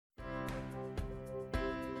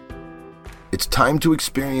It's time to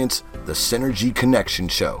experience the Synergy Connection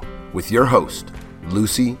Show with your host,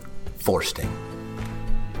 Lucy Forsting.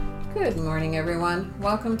 Good morning, everyone.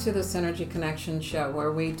 Welcome to the Synergy Connection Show,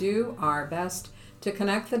 where we do our best to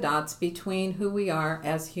connect the dots between who we are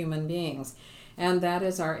as human beings. And that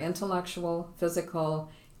is our intellectual,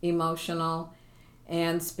 physical, emotional,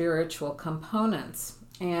 and spiritual components.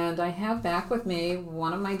 And I have back with me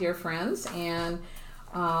one of my dear friends, and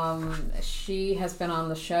she has been on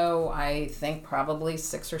the show, I think, probably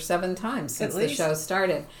 6 or 7 times since the show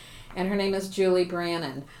started. And her name is Julie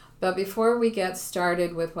Brannon. But before we get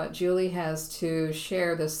started with what Julie has to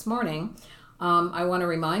share this morning, I want to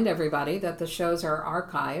remind everybody that the shows are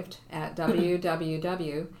archived at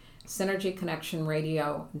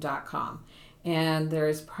www.synergyconnectionradio.com. And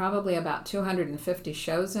there's probably about 250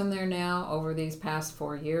 shows in there now over these past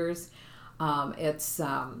 4 years. It's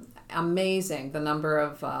amazing the number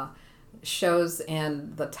of shows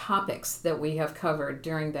and the topics that we have covered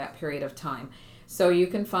during that period of time. So you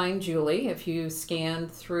can find Julie if you scan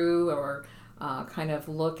through or kind of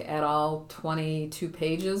look at all 22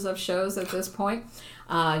 pages of shows at this point.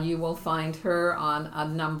 You will find her on a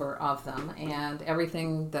number of them, and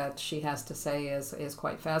everything that she has to say is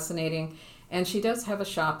quite fascinating. And she does have a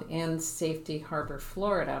shop in Safety Harbor,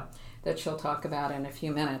 Florida, that she'll talk about in a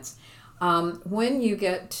few minutes. When you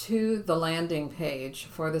get to the landing page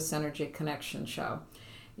for the Synergy Connection Show,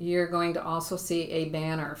 you're going to also see a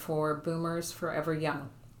banner for Boomers Forever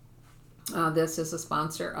Young. This is a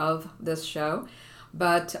sponsor of this show,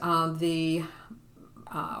 but the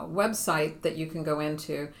website that you can go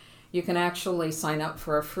into, you can actually sign up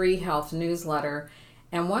for a free health newsletter.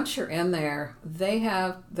 And once you're in there, they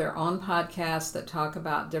have their own podcasts that talk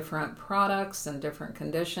about different products and different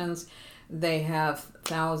conditions. They have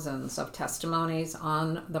thousands of testimonies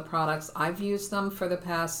on the products. I've used them for the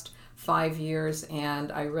past 5 years,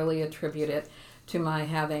 and I really attribute it to my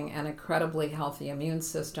having an incredibly healthy immune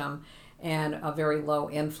system and a very low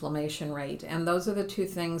inflammation rate. And those are the two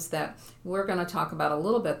things that we're going to talk about a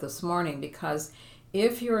little bit this morning, because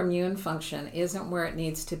if your immune function isn't where it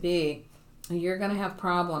needs to be, you're going to have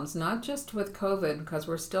problems, not just with COVID, because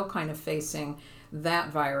we're still kind of facing that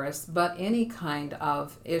virus, but any kind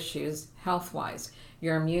of issues health-wise.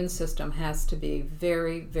 Your immune system has to be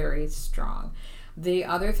very, very strong. The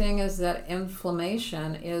other thing is that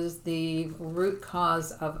inflammation is the root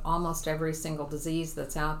cause of almost every single disease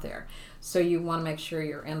that's out there. So you want to make sure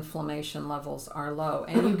your inflammation levels are low.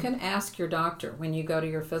 And you can ask your doctor when you go to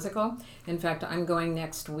your physical. In fact, I'm going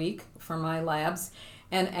next week for my labs,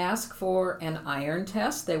 and ask for an iron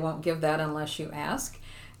test. They won't give that unless you ask.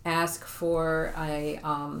 Ask for a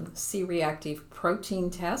C-reactive protein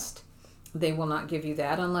test. They will not give you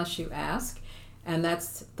that unless you ask. And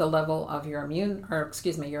that's the level of your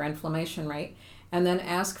your inflammation rate. And then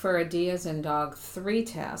ask for a D as in dog 3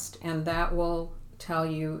 test, and that will tell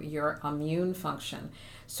you your immune function.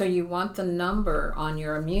 So you want the number on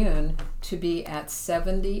your immune to be at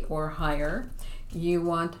 70 or higher. You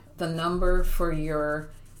want the number for your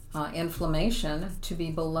inflammation to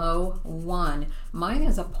be below 1. Mine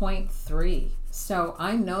is a 0.3. So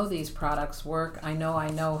I know these products work. I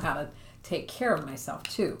know how to take care of myself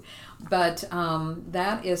too. But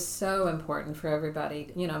that is so important for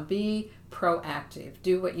everybody. Be proactive.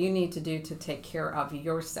 Do what you need to do to take care of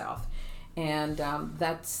yourself. And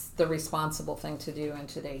that's the responsible thing to do in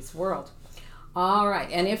today's world. All right,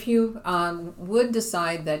 and if you would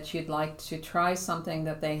decide that you'd like to try something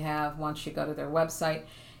that they have once you go to their website,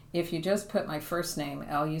 if you just put my first name,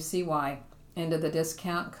 Lucy, into the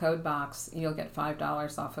discount code box, you'll get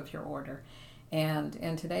 $5 off of your order. And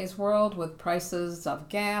in today's world, with prices of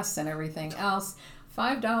gas and everything else,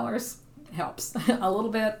 $5 helps a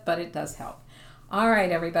little bit, but it does help. All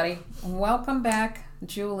right, everybody, welcome back,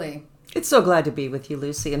 Julie. It's so glad to be with you,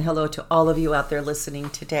 Lucy, and hello to all of you out there listening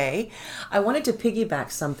today. I wanted to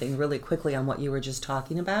piggyback something really quickly on what you were just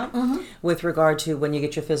talking about with regard to when you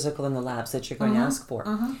get your physical in the labs that you're going to ask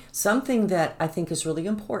for. Something that I think is really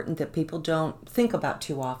important that people don't think about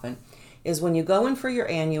too often is when you go in for your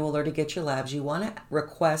annual or to get your labs, you want to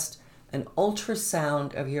request an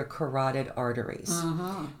ultrasound of your carotid arteries.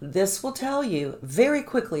 This will tell you very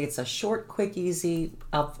quickly, it's a short, quick, easy,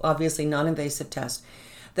 obviously non-invasive test,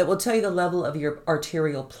 that will tell you the level of your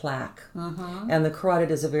arterial plaque. And the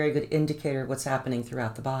carotid is a very good indicator of what's happening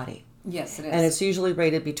throughout the body. Yes, it is. And it's usually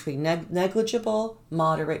rated between negligible,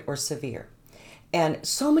 moderate, or severe. And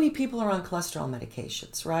so many people are on cholesterol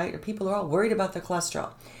medications, right? Or people are all worried about their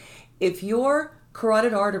cholesterol. If your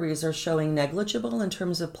carotid arteries are showing negligible in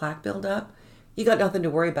terms of plaque buildup, you got nothing to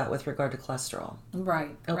worry about with regard to cholesterol.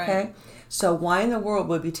 Right. Okay? Right. So why in the world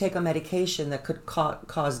would we take a medication that could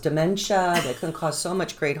cause dementia, that can cause so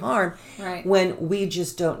much great harm, Right. when we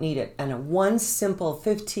just don't need it? And a one simple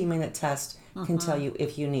 15-minute test can tell you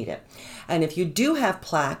if you need it. And if you do have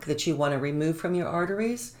plaque that you want to remove from your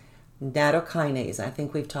arteries, nattokinase, I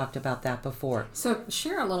think we've talked about that before. So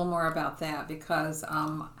share a little more about that, because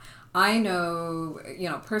I know,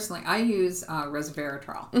 personally, I use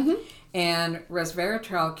resveratrol. And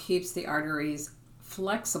resveratrol keeps the arteries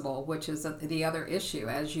flexible, which is the other issue.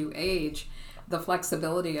 As you age, the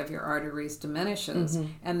flexibility of your arteries diminishes,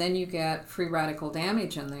 and then you get free radical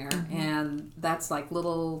damage in there, and that's like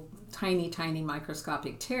little tiny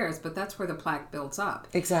microscopic tears, but that's where the plaque builds up.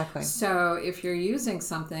 Exactly. So if you're using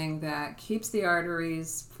something that keeps the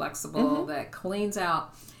arteries flexible, that cleans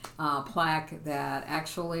out plaque, that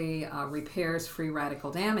actually repairs free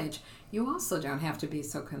radical damage, you also don't have to be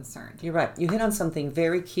so concerned. You're right. You hit on something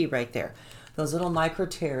very key right there. Those little micro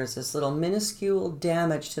tears, this little minuscule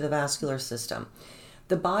damage to the vascular system.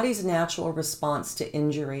 The body's natural response to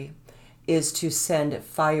injury is to send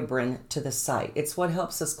fibrin to the site. It's what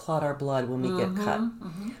helps us clot our blood when we get cut.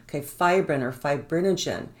 Okay, fibrin or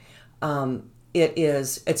fibrinogen,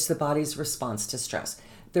 it's the body's response to stress.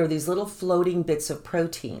 There are these little floating bits of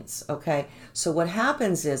proteins, okay? So what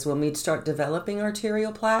happens is when we start developing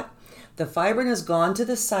arterial plaque, the fibrin has gone to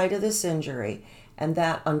the site of this injury, and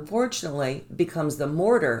that unfortunately becomes the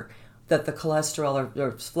mortar that the cholesterol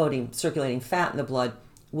or floating, circulating fat in the blood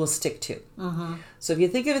will stick to. So if you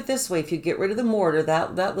think of it this way, if you get rid of the mortar,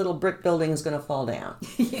 that little brick building is going to fall down.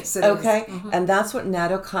 Yes, it okay? is. And that's what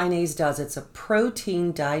nattokinase does. It's a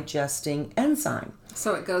protein digesting enzyme.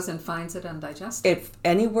 So it goes and finds it and digests it. If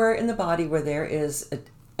anywhere in the body where there is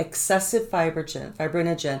excessive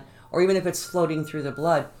fibrinogen, or even if it's floating through the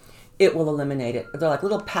blood, it will eliminate it. They're like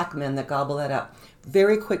little Pac-Men that gobble that up.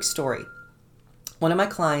 Very quick story. One of my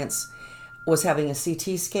clients was having a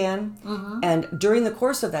CT scan, and during the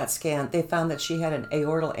course of that scan, they found that she had an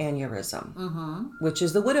aortal aneurysm, which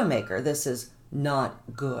is the widowmaker. This is not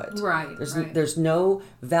good. Right. There's no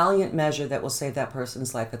valiant measure that will save that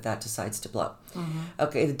person's life if that decides to blow.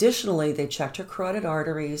 Okay. Additionally, they checked her carotid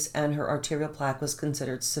arteries, and her arterial plaque was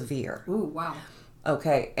considered severe. Ooh, wow.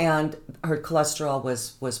 Okay, and her cholesterol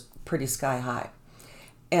was pretty sky high.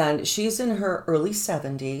 And she's in her early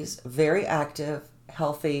 70s, very active,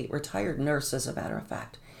 healthy, retired nurse, as a matter of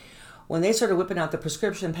fact. When they started whipping out the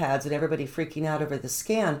prescription pads and everybody freaking out over the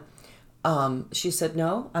scan, she said,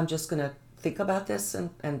 no, I'm just going to think about this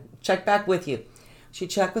and check back with you. She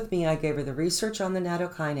checked with me. I gave her the research on the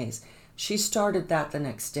nattokinase. She started that the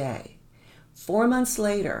next day. 4 months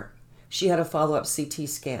later, she had a follow-up CT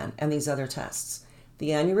scan and these other tests.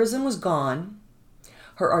 The aneurysm was gone.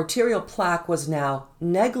 Her arterial plaque was now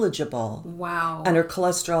negligible. Wow. And her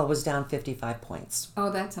cholesterol was down 55 points.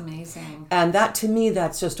 Oh, that's amazing. And that, to me,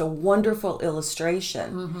 that's just a wonderful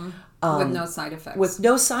illustration. With no side effects. With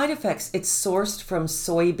no side effects. It's sourced from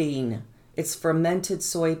soybean. It's fermented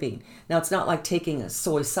soybean. Now, it's not like taking a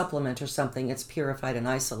soy supplement or something. It's purified and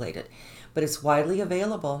isolated. But it's widely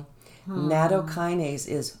available. Nattokinase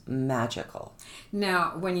is magical.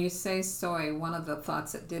 Now, when you say soy, one of the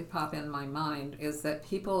thoughts that did pop in my mind is that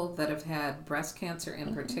people that have had breast cancer,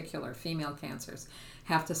 in particular, female cancers,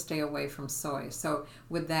 have to stay away from soy. So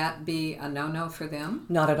would that be a no-no for them?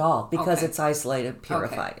 Not at all, because Okay. it's isolated,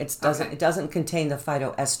 purified. Okay. It doesn't contain the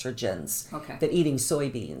phytoestrogens Okay. that eating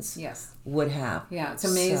soybeans Yes. would have. Yeah, it's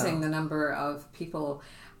amazing So- the number of people.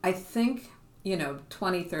 I think,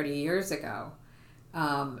 20, 30 years ago,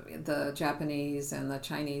 the Japanese and the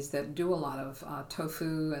Chinese that do a lot of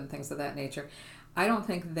tofu and things of that nature, I don't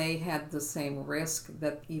think they had the same risk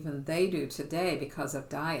that even they do today because of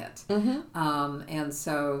diet. And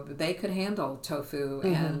so they could handle tofu,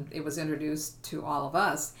 and it was introduced to all of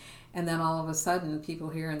us. And then all of a sudden, people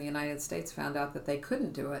here in the United States found out that they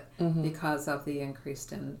couldn't do it because of the increase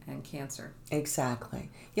in cancer. Exactly.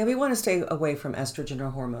 Yeah, we want to stay away from estrogen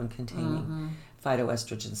or hormone-containing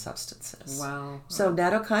phytoestrogen substances. Wow. So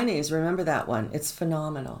nattokinase, remember that one. It's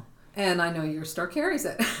phenomenal. And I know your store carries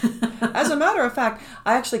it. As a matter of fact,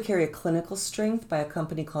 I actually carry a clinical strength by a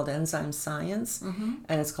company called Enzyme Science, and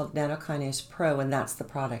it's called Nattokinase Pro, and that's the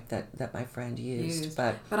product that my friend used.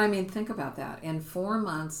 But I mean, think about that. In 4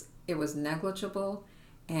 months, it was negligible,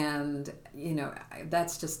 and,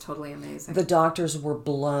 that's just totally amazing. the doctors were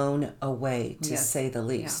blown away, to Yes. say the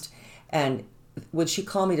least. And when she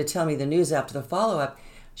called me to tell me the news after the follow-up,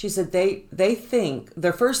 she said they think,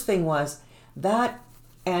 their first thing was, that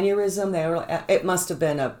aneurysm. It must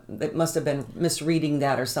have been misreading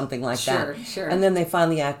that or something like that. Sure. And then they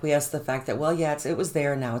finally acquiesced the fact that, well, yeah, it was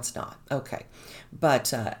there, now it's not. Okay.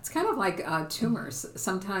 But it's kind of like tumors.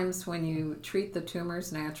 Sometimes when you treat the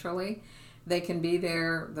tumors naturally, they can be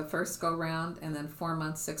there the first go round, and then 4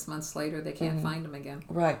 months, 6 months later, they can't find them again.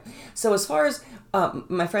 Right. So as far as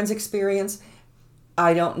my friend's experience,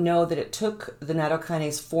 I don't know that it took the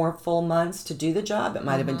nattokinase 4 full months to do the job. It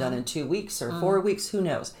might have been done in 2 weeks or 4 weeks, who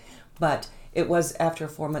knows. But it was after a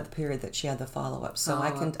 4-month period that she had the follow-up. So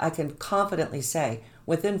I can confidently say,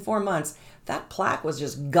 within 4 months, that plaque was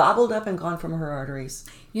just gobbled up and gone from her arteries.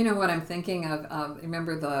 You know what I'm thinking of?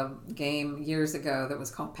 Remember the game years ago that was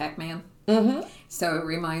called Pac-Man? Mm-hmm. So it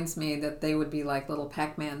reminds me that they would be like little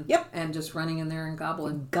Pac-Man. Yep. And just running in there and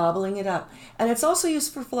gobbling it up. And it's also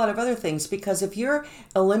useful for a lot of other things, because if you're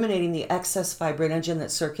eliminating the excess fibrinogen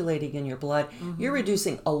that's circulating in your blood, you're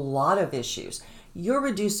reducing a lot of issues. You're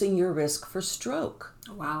reducing your risk for stroke.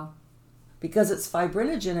 Wow. Because it's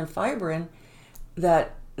fibrinogen and fibrin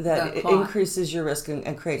that increases your risk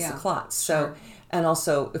and creates the clots. So, sure. And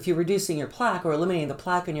also, if you're reducing your plaque or eliminating the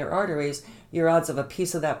plaque in your arteries, your odds of a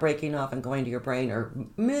piece of that breaking off and going to your brain are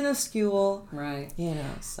minuscule. Right.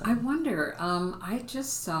 So. I wonder, I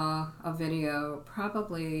just saw a video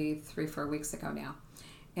probably 3-4 weeks ago now,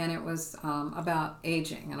 and it was about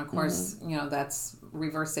aging. And of course, that's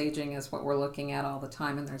reverse aging is what we're looking at all the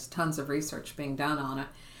time, and there's tons of research being done on it.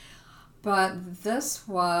 But this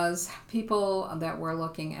was people that were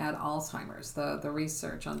looking at Alzheimer's, the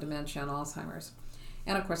research on dementia and Alzheimer's.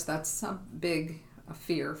 And of course, that's a big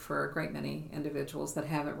fear for a great many individuals that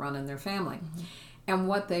have it run in their family. And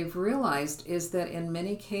what they've realized is that in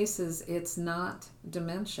many cases, it's not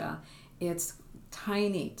dementia. It's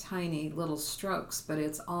tiny, tiny little strokes, but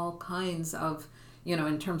it's all kinds of,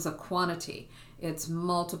 in terms of quantity, it's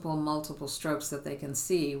multiple strokes that they can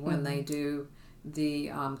see when they do the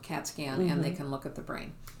CAT scan and they can look at the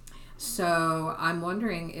brain. So I'm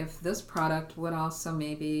wondering if this product would also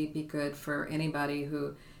maybe be good for anybody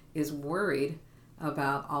who is worried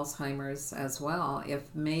about Alzheimer's as well. If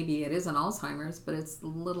maybe it isn't Alzheimer's, but it's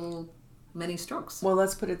many strokes. Well,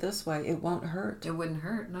 let's put it this way. It won't hurt. It wouldn't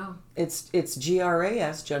hurt, no. It's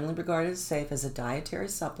GRAS, generally regarded as safe, as a dietary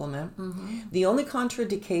supplement. The only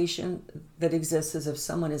contraindication that exists is if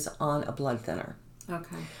someone is on a blood thinner.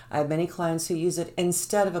 Okay. I have many clients who use it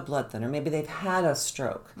instead of a blood thinner. Maybe they've had a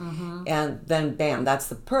stroke, and then bam, that's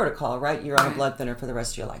the protocol, right? You're on a blood thinner for the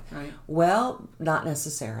rest of your life. Right. Well, not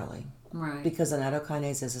necessarily. Right. Because a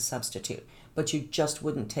nattokinase is a substitute, but you just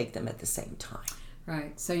wouldn't take them at the same time.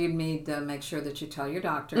 Right. So you need to make sure that you tell your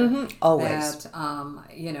doctor always that,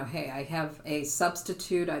 hey, I have a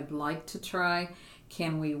substitute I'd like to try.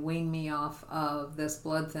 Can we wean me off of this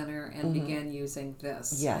blood thinner and begin using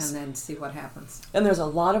this? Yes. And then see what happens. And there's a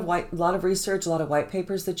lot of research, a lot of white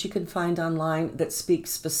papers that you can find online that speak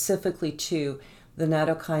specifically to the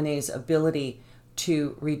nattokinase ability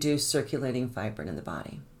to reduce circulating fibrin in the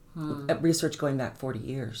body. Research going back 40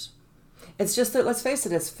 years. It's just that, let's face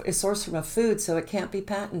it, it's sourced from a food, so it can't be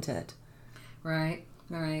patented. Right.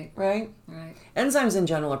 Enzymes in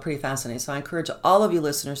general are pretty fascinating, so I encourage all of you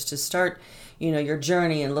listeners to start your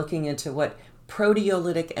journey and looking into what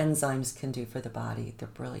proteolytic enzymes can do for the body. They're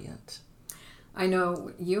brilliant. I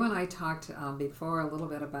know you and I talked before a little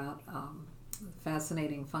bit about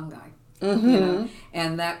fascinating fungi,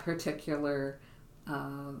 and that particular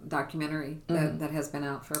documentary that has been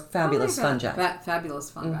out for Fabulous Fungi.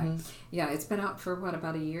 Fabulous Fungi. Yeah, it's been out for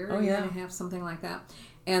about a year, year and a half, something like that.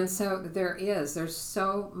 And so there's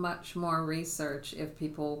so much more research if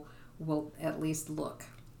people will at least look.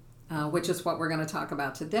 Which is what we're going to talk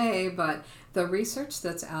about today, but the research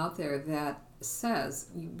that's out there that says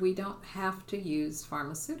we don't have to use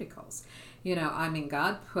pharmaceuticals.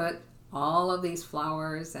 God put all of these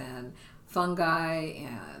flowers and fungi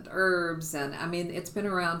and herbs, and it's been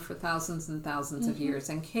around for thousands and thousands of years,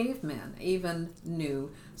 and cavemen even knew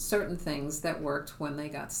certain things that worked when they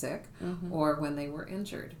got sick or when they were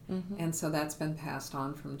injured. And so that's been passed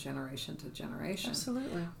on from generation to generation.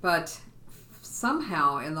 Absolutely. But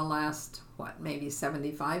somehow in the last, maybe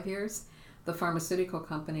 75 years, the pharmaceutical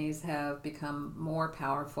companies have become more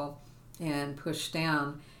powerful and pushed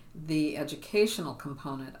down the educational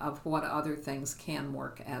component of what other things can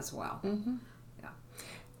work as well. Yeah.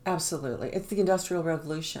 Absolutely. It's the Industrial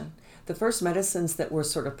Revolution. The first medicines that were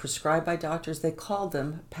sort of prescribed by doctors, they called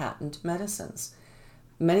them patent medicines.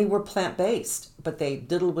 Many were plant-based, but they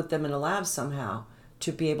diddled with them in a lab somehow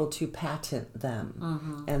to be able to patent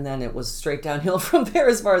them. And then it was straight downhill from there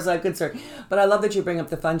as far as I'm concerned. But I love that you bring up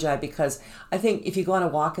the fungi, because I think if you go on a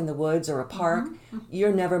walk in the woods or a park,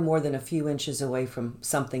 you're never more than a few inches away from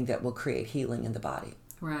something that will create healing in the body.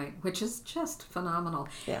 Right, which is just phenomenal.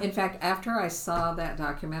 Yeah. In fact, after I saw that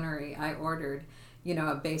documentary, I ordered,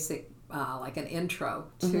 a basic, like an intro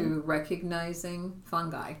to recognizing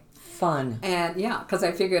fungi. Fun. And because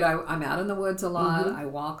I figured I'm out in the woods a lot, I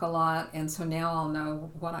walk a lot, and so now I'll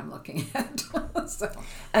know what I'm looking at.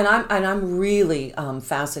 And I'm really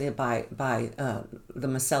fascinated by the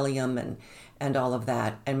mycelium and all of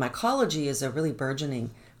that. And mycology is a really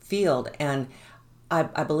burgeoning field, and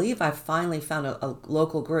I believe I finally found a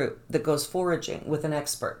local group that goes foraging with an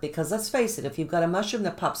expert, because let's face it, if you've got a mushroom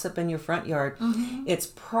that pops up in your front yard, it's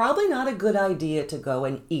probably not a good idea to go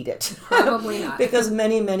and eat it. Probably not. Because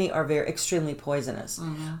many are very extremely poisonous.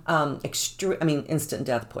 Instant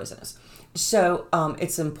death poisonous. So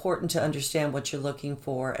it's important to understand what you're looking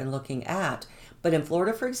for and looking at. But in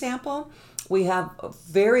Florida, for example, we have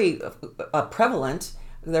very prevalent,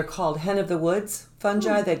 they're called hen of the woods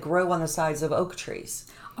fungi that grow on the sides of oak trees.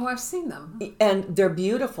 Oh, I've seen them. And they're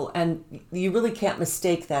beautiful, and you really can't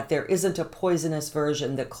mistake that. There isn't a poisonous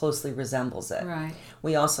version that closely resembles it. Right.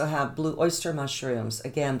 We also have blue oyster mushrooms.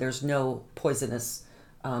 Again, there's no poisonous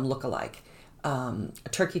look-alike.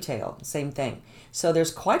 Turkey tail, same thing. So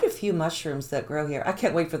there's quite a few mushrooms that grow here. I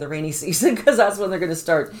can't wait for the rainy season, because that's when they're going to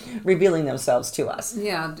start revealing themselves to us.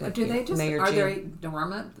 Yeah. Do they just, May or are June. they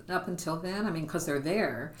dormant up until then? I mean, because they're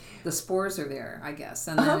there. The spores are there, I guess.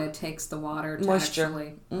 And then it takes the water to Moisture.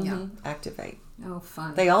 actually Activate. Oh,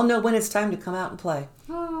 fun. They all know when it's time to come out and play.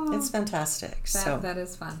 Oh, It's fantastic. that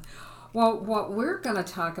is fun. Well, what we're going to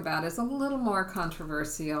talk about is a little more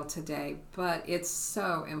controversial today, but it's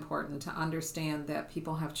so important to understand that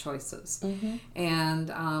people have choices. And,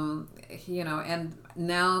 and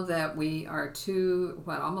now that we are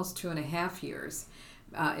almost 2.5 years,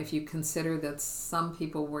 if you consider that some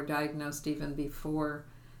people were diagnosed even before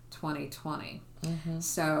 2020.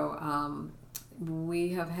 So we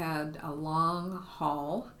have had a long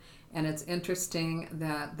haul. And it's interesting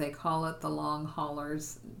that they call it the long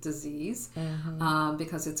hauler's disease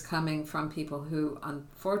because it's coming from people who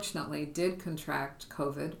unfortunately did contract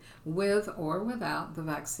COVID with or without the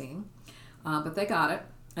vaccine. But they got it,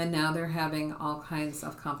 and now they're having all kinds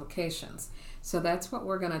of complications. So that's what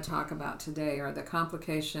we're going to talk about today, are the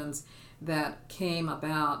complications that came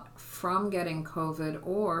about from getting COVID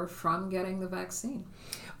or from getting the vaccine.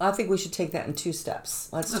 I think we should take that in 2 steps.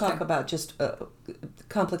 Let's talk about just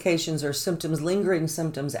complications or symptoms, lingering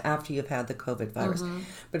symptoms after you've had the COVID virus.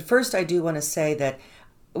 But first, I do want to say that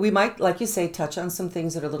we might, like you say, touch on some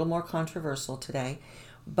things that are a little more controversial today.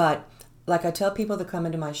 But like I tell people that come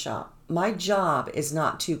into my shop, my job is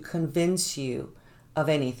not to convince you of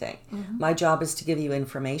anything. My job is to give you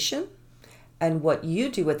information, and what you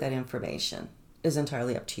do with that information is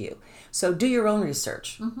entirely up to you. So do your own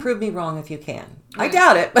research. Prove me wrong if you can. I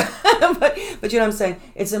doubt it, but you know what I'm saying?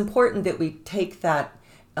 It's important that we take that,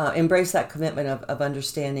 embrace that commitment of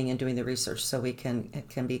understanding and doing the research, so we can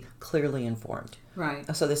be clearly informed.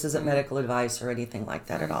 Right. So this isn't medical advice or anything like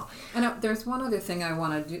that at all. And there's one other thing I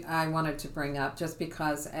wanted to bring up, just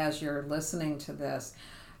because as you're listening to this,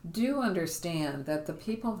 do understand that the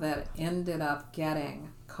people that ended up getting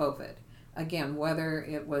COVID, again, whether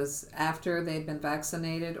it was after they'd been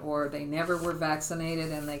vaccinated or they never were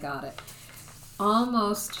vaccinated and they got it,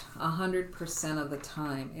 almost 100% of the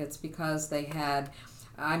time it's because they had,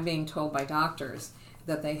 I'm being told by doctors,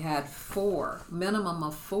 that they had minimum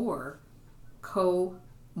of 4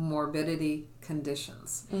 comorbidity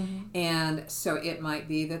conditions. And so it might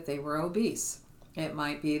be that they were obese. It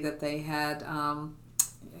might be that they had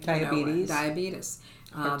Diabetes. That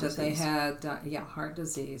they had heart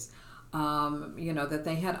disease. That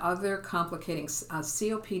they had other complicating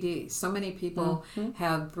COPD. So many people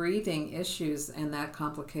have breathing issues, and that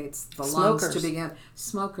complicates the lungs to begin.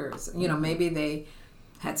 Smokers, maybe they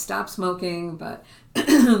had stopped smoking, but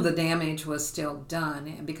the damage was still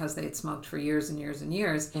done because they had smoked for years and years and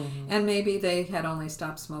years, and maybe they had only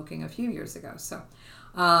stopped smoking a few years ago. So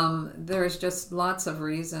there's just lots of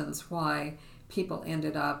reasons why people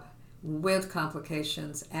ended up with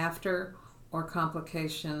complications after, or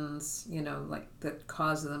complications, like that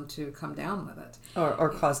cause them to come down with it. Or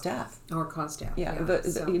cause death. Or cause death. Yeah, the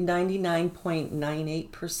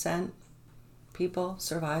 99.98% people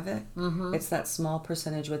survive it. It's that small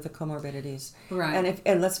percentage with the comorbidities. Right.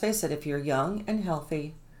 And let's face it, if you're young and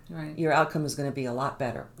healthy, right, your outcome is going to be a lot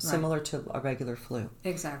better, similar to a regular flu.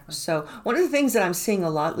 Exactly. So one of the things that I'm seeing a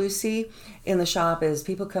lot, Lucy, in the shop is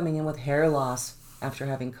people coming in with hair loss after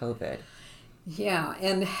having COVID. Yeah,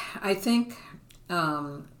 and I think,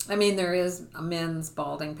 I mean, there is men's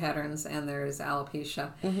balding patterns and there's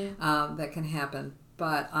alopecia that can happen.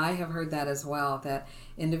 But I have heard that as well, that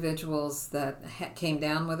individuals that came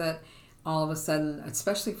down with it, all of a sudden,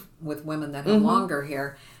 especially with women that have longer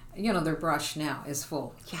hair, their brush now is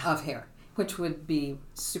full of hair, which would be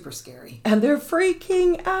super scary. And they're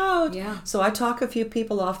freaking out. Yeah. So I talk a few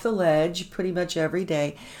people off the ledge pretty much every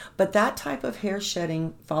day. But that type of hair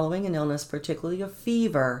shedding following an illness, particularly a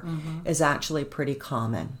fever, is actually pretty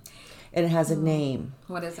common. And it has a name.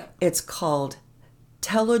 What is it? It's called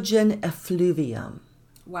telogen effluvium.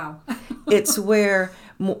 Wow. It's where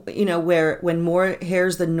when more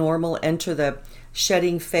hairs than normal enter the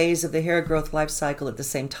shedding phase of the hair growth life cycle at the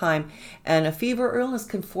same time, and a fever or illness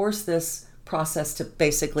can force this process to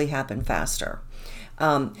basically happen faster.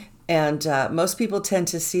 And most people tend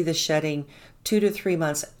to see the shedding 2 to 3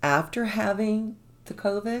 months after having the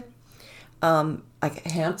COVID. Like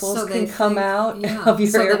handfuls So can they come think- out yeah. of your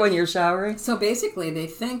So hair that- when you're showering. So basically, they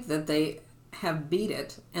think that they have beat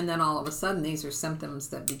it, and then all of a sudden, these are symptoms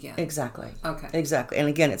that begin. Exactly. Okay. Exactly. And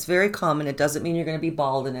again, it's very common. It doesn't mean you're going to be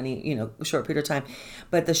bald in any, short period of time,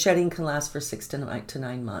 but the shedding can last for 6 to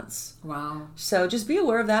 9 months. Wow. So just be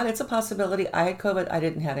aware of that. It's a possibility. I had COVID. I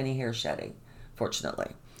didn't have any hair shedding,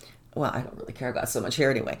 fortunately. Well, I don't really care about so much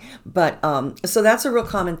hair anyway. But so that's a real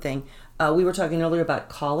common thing. We were talking earlier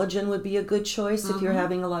about collagen would be a good choice if you're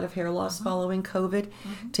having a lot of hair loss following COVID.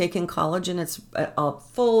 Taking collagen, it's a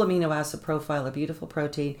full amino acid profile, a beautiful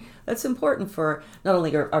protein that's important for not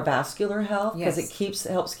only our vascular health, because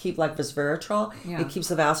it helps keep like resveratrol. Yeah. It keeps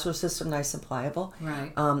the vascular system nice and pliable.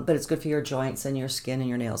 Right. But it's good for your joints and your skin and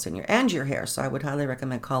your nails and your hair. So I would highly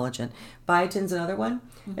recommend collagen. Biotin's another one.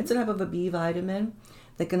 It's a type of a B vitamin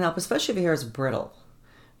that can help, especially if your hair is brittle.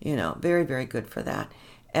 Very, very good for that.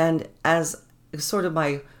 And as sort of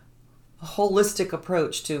my holistic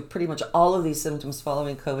approach to pretty much all of these symptoms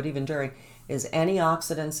following COVID, even during, is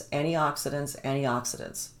antioxidants, antioxidants,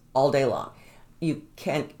 antioxidants all day long.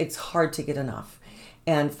 It's hard to get enough.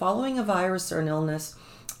 And following a virus or an illness,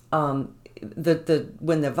 when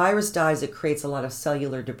the virus dies, it creates a lot of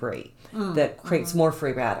cellular debris that creates more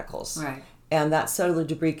free radicals. Right. And that cellular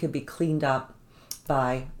debris can be cleaned up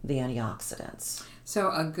by the antioxidants.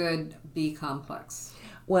 So a good B complex.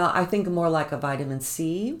 Well, I think more like a vitamin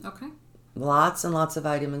C. Okay. Lots and lots of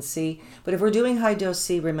vitamin C. But if we're doing high dose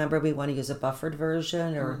C, remember we want to use a buffered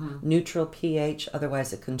version or neutral pH.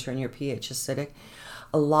 Otherwise, it can turn your pH acidic.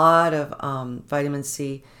 A lot of vitamin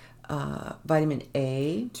C, vitamin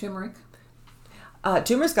A. Turmeric.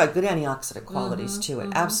 Turmeric's got good antioxidant qualities to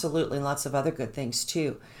it. Absolutely. And lots of other good things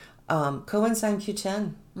too. Coenzyme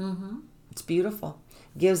Q10. It's beautiful.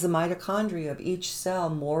 Gives the mitochondria of each cell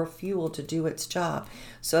more fuel to do its job.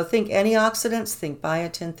 So think antioxidants, think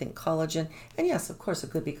biotin, think collagen. And yes, of course, a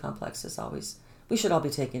good B complex is always, we should all be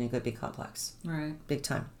taking a good B complex. Right. Big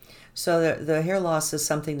time. So the hair loss is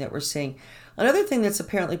something that we're seeing. Another thing that's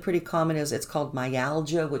apparently pretty common is it's called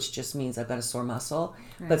myalgia, which just means I've got a sore muscle,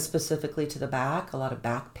 but specifically to the back, a lot of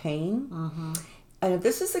back pain. And if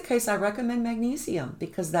this is the case, I recommend magnesium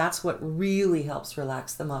because that's what really helps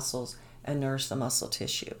relax the muscles and nourish the muscle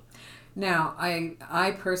tissue. Now,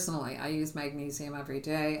 I personally, I use magnesium every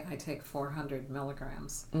day. I take 400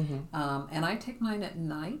 milligrams. And I take mine at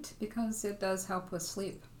night because it does help with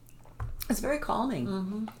sleep. It's very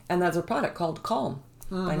calming. And that's a product called Calm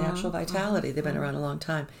by Natural Vitality. They've been around a long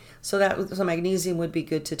time. So magnesium would be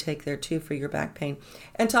good to take there too for your back pain.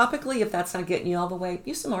 And topically, if that's not getting you all the way,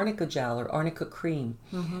 use some arnica gel or arnica cream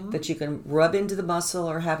that you can rub into the muscle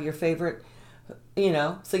or have your favorite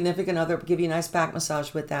significant other give you a nice back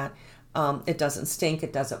massage with that. It doesn't stink.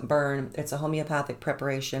 It doesn't burn. It's a homeopathic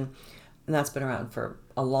preparation. And that's been around for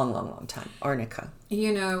a long, long, long time. Arnica.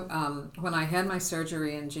 When I had my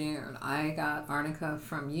surgery in June, I got arnica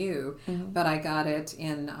from you, but I got it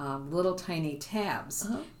in little tiny tabs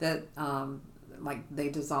that like they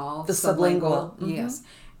dissolve. The sublingual. Yes.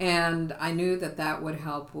 And I knew that would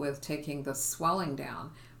help with taking the swelling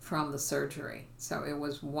down from the surgery. So it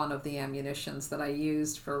was one of the ammunitions that I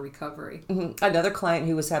used for recovery. Another client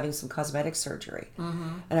who was having some cosmetic surgery,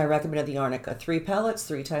 and I recommended the arnica 3 pellets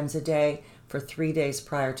 3 times a day for 3 days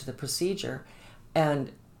prior to the procedure.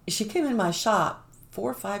 And she came in my shop 4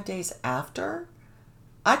 or 5 days after.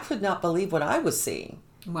 I could not believe what I was seeing.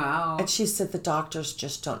 Wow. And she said the doctors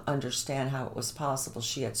just don't understand how it was possible.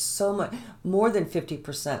 She had so much, more than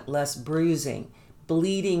 50% less bruising,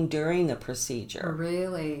 bleeding during the procedure.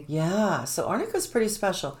 Really? Yeah, so arnica is pretty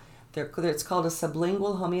special. It's called a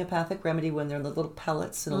sublingual homeopathic remedy when they're in the little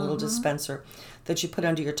pellets in a little dispenser that you put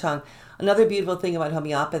under your tongue. Another beautiful thing about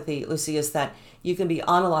homeopathy, Lucy, is that you can be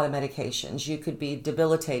on a lot of medications. You could be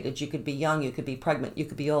debilitated. You could be young. You could be pregnant. You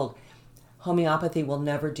could be old. Homeopathy will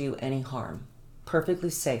never do any harm. Perfectly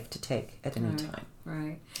safe to take at any time.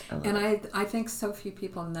 Right. And I think so few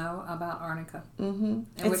people know about arnica. Mm-hmm.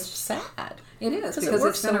 It's sad. It is, because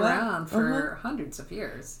it's been around for hundreds of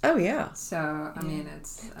years. Oh, yeah. So, I mean,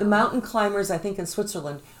 it's... The mountain climbers, I think, in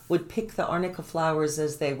Switzerland would pick the arnica flowers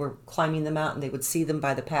as they were climbing the mountain. They would see them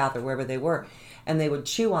by the path or wherever they were, and they would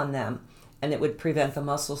chew on them, and it would prevent the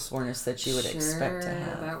muscle soreness that you would expect to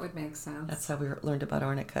have. That would make sense. That's how we learned about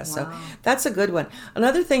arnica. Wow. So that's a good one.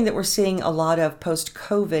 Another thing that we're seeing a lot of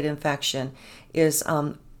post-COVID infection is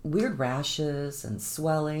weird rashes and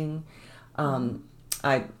swelling. I'm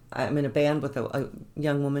in a band with a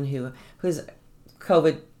young woman who's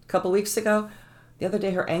COVID a couple weeks ago. The other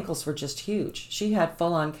day her ankles were just huge. She had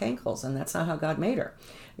full-on cankles, and that's not how God made her,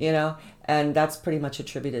 and that's pretty much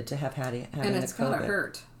attributed to having and it's the COVID. Gotta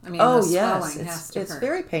hurt. I mean, the swelling it's hurt.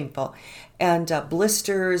 very painful. And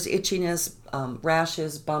blisters, itchiness,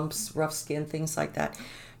 rashes, bumps, rough skin, things like that.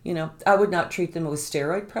 I would not treat them with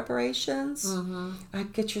steroid preparations. Mm-hmm.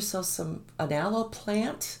 I'd get yourself an aloe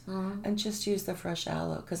plant and just use the fresh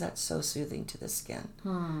aloe, because that's so soothing to the skin.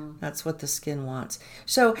 That's what the skin wants.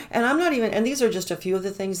 So, and I'm not even, and these are just a few of the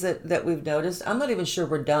things that we've noticed. I'm not even sure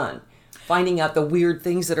we're done finding out the weird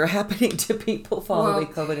things that are happening to people following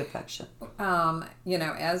COVID infection.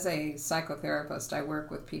 As a psychotherapist, I work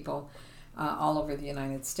with people all over the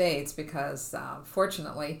United States because,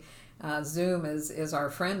 fortunately, Zoom is our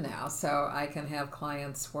friend now, so I can have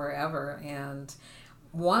clients wherever. And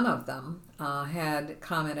one of them had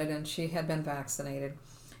commented, and she had been vaccinated,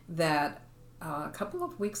 that a couple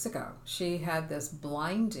of weeks ago she had this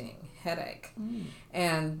blinding headache.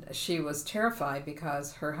 And she was terrified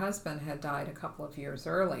because her husband had died a couple of years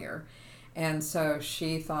earlier. And so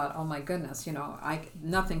she thought, oh my goodness,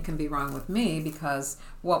 nothing can be wrong with me, because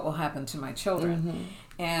what will happen to my children? Mm-hmm.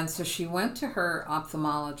 And so she went to her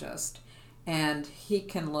ophthalmologist, and he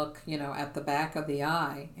can look, at the back of the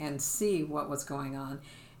eye and see what was going on.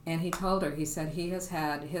 And he told her, he said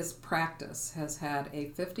his practice has had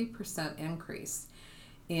a 50% increase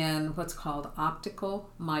in what's called optical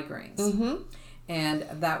migraines. Mm-hmm. And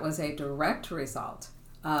that was a direct result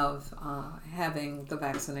of having the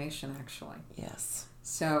vaccination, actually. Yes.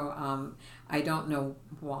 So I don't know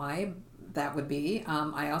why that would be.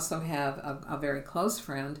 I also have a very close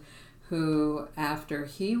friend who, after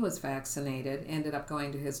he was vaccinated, ended up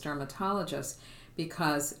going to his dermatologist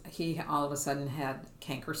because he all of a sudden had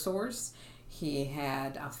canker sores. He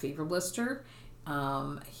had a fever blister.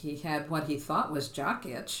 He had what he thought was jock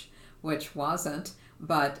itch, which wasn't,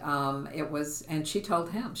 but it was, and she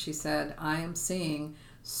told him, she said, I am seeing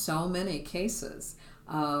so many cases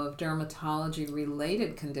of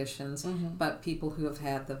dermatology-related conditions, but people who have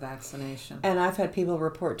had the vaccination. And I've had people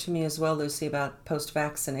report to me as well, Lucy, about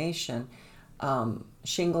post-vaccination,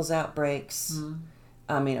 shingles outbreaks.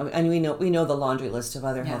 I mean, and we know the laundry list of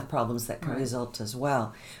other health problems that can result as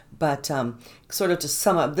well. But sort of to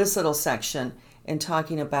sum up this little section in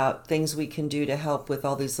talking about things we can do to help with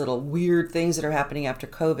all these little weird things that are happening after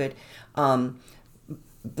COVID,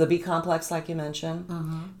 the B complex, like you mentioned,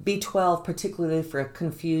 B12, particularly for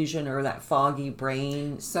confusion or that foggy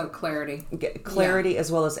brain. So clarity.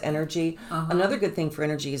 As well as energy. Another good thing for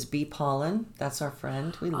energy is bee pollen. That's our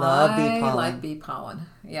friend. We love bee pollen. I like bee pollen.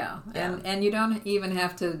 Yeah. And you don't even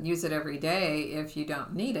have to use it every day if you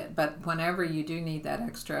don't need it. But whenever you do need that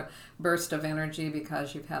extra burst of energy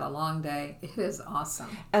because you've had a long day, it is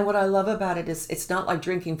awesome. And what I love about it is it's not like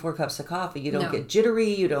drinking 4 cups of coffee. You don't get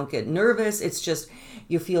jittery. You don't get nervous. It's just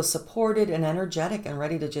you feel supported and energetic and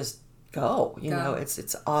ready to just go. You know,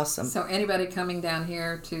 it's awesome. So anybody coming down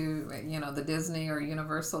here to, the Disney or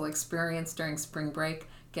Universal experience during spring break,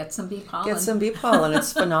 get some bee pollen. Get some bee pollen.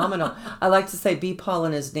 It's phenomenal. I like to say bee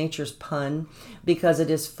pollen is nature's pun because it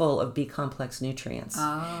is full of B complex nutrients.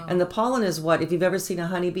 Oh. And the pollen is what, if you've ever seen a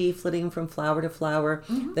honeybee flitting from flower to flower,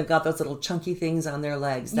 they've got those little chunky things on their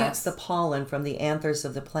legs. That's the pollen from the anthers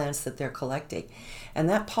of the plants that they're collecting. And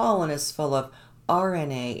that pollen is full of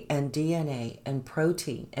RNA and DNA and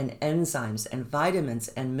protein and enzymes and vitamins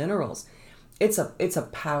and minerals. It's a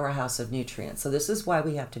powerhouse of nutrients. So this is why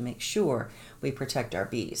we have to make sure we protect our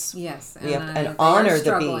bees. Yes, and honor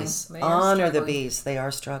the bees. Honor the bees. They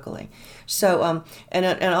are struggling. So and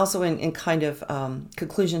also in kind of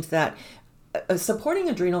conclusion to that, supporting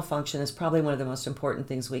adrenal function is probably one of the most important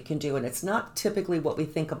things we can do, and it's not typically what we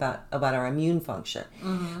think about our immune function.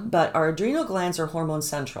 But our adrenal glands are hormone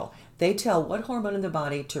central. They tell what hormone in the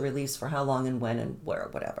body to release for how long and when and where,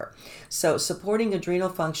 whatever. So supporting adrenal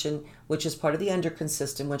function, which is part of the endocrine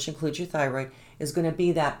system, which includes your thyroid, is going to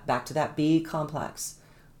be that, back to that B complex.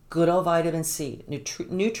 Good old vitamin C.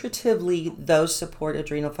 Nutritively, those support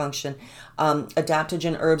adrenal function.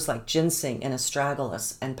 Adaptogen herbs like ginseng and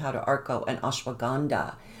astragalus and powder arco and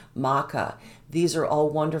ashwagandha, maca. These are all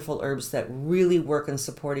wonderful herbs that really work in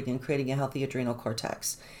supporting and creating a healthy adrenal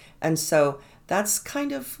cortex. And so that's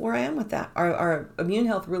kind of where I am with that. Our immune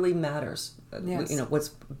health really matters. Yes.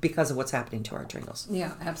 Because of what's happening to our adrenals.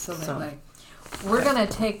 Yeah, absolutely. We're going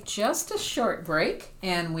to take just a short break,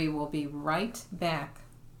 and we will be right back.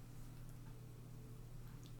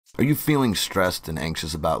 Are you feeling stressed and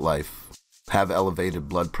anxious about life? Have elevated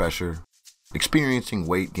blood pressure? Experiencing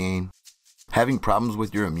weight gain? Having problems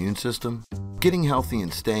with your immune system? Getting healthy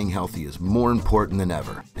and staying healthy is more important than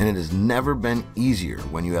ever, and it has never been easier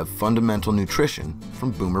when you have fundamental nutrition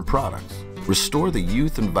from Boomer products. Restore the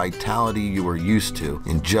youth and vitality you are used to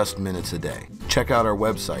in just minutes a day. Check out our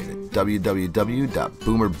website at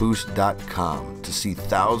www.boomerboost.com to see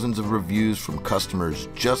thousands of reviews from customers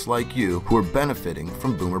just like you who are benefiting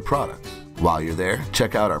from Boomer products. While you're there,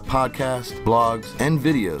 check out our podcasts, blogs, and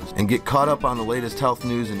videos and get caught up on the latest health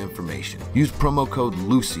news and information. Use promo code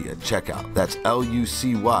LUCY at checkout. That's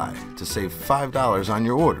LUCY to save $5 on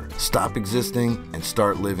your order. Stop existing and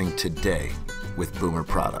start living today with Boomer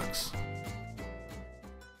products.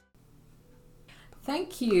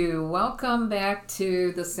 Thank you. Welcome back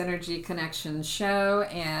to the Synergy Connection show.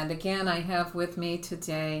 And again, I have with me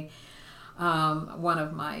today one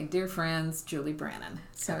of my dear friends, Julie Brannon.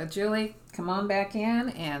 So Julie, come on back in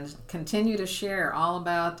and continue to share all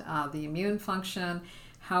about the immune function,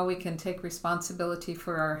 how we can take responsibility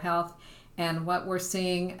for our health, and what we're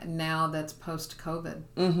seeing now that's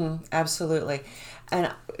post-COVID. Absolutely.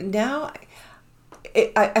 And now,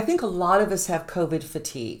 I think a lot of us have COVID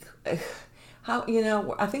fatigue. I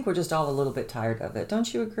think we're just all a little bit tired of it.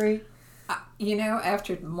 Don't you agree?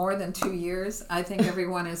 After more than 2 years, I think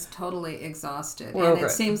everyone is totally exhausted. We're and over it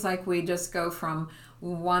it. seems like we just go from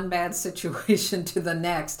one bad situation to the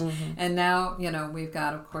next. And now, we've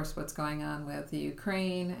got, of course, what's going on with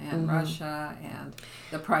Ukraine and Russia and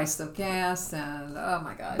the price of gas and, oh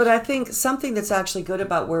my gosh. But I think something that's actually good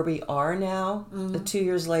about where we are now, 2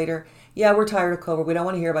 years later, yeah, we're tired of COVID. We don't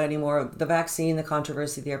want to hear about it anymore. The vaccine, the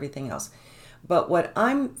controversy, the everything else. But what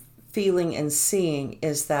I'm feeling and seeing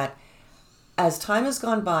is that as time has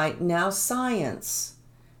gone by, now science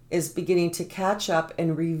is beginning to catch up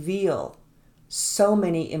and reveal so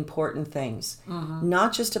many important things,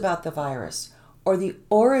 not just about the virus or the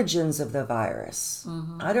origins of the virus.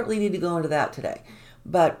 I don't really need to go into that today,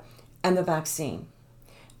 and the vaccine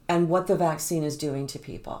and what the vaccine is doing to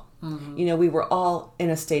people. We were all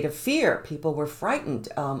in a state of fear. People were frightened.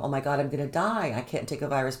 Oh my God, I'm going to die. I can't take a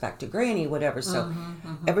virus back to granny, whatever. So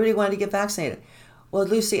everybody wanted to get vaccinated. Well,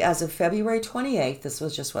 Lucy, as of February 28th, this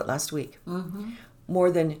was just last week, more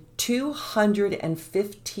than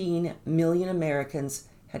 215 million Americans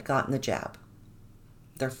had gotten the jab.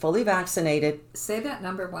 They're fully vaccinated. Say that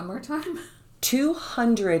number one more time.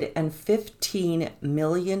 215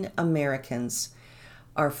 million Americans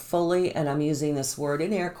are fully, and I'm using this word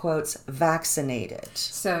in air quotes, vaccinated.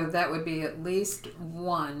 So that would be at least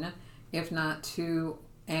one, if not two,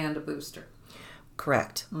 and a booster.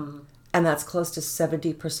 Correct. And that's close to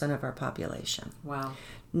 70% of our population. Wow.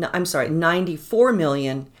 No, I'm sorry, 94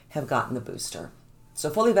 million have gotten the booster. So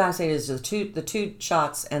fully vaccinated is the two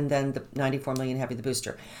shots, and then the 94 million having the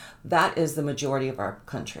booster. That is the majority of our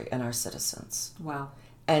country and our citizens. Wow.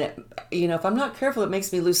 And, if I'm not careful, it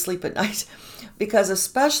makes me lose sleep at night. Because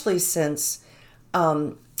especially since,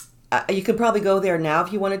 you could probably go there now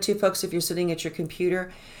if you wanted to, folks, if you're sitting at your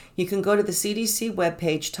computer. You can go to the CDC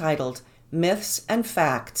webpage titled Myths and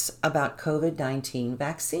Facts About COVID-19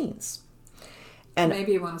 Vaccines. And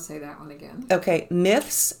maybe you want to say that one again. Okay,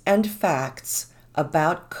 Myths and Facts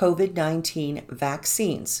About COVID-19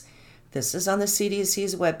 Vaccines. This is on the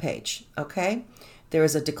CDC's webpage, okay? There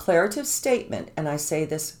is a declarative statement, and I say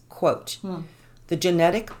this, quote, the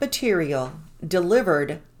genetic material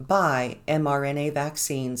delivered by mRNA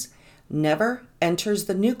vaccines never enters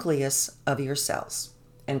the nucleus of your cells,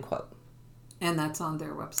 end quote. And that's on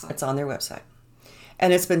their website. It's on their website.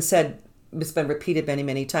 And it's been repeated many,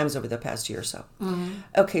 many times over the past year or so.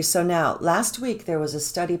 Okay, so now, last week there was a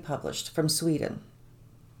study published from Sweden.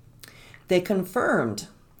 They confirmed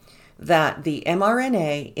that the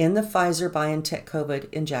mRNA in the Pfizer-BioNTech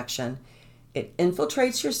COVID injection It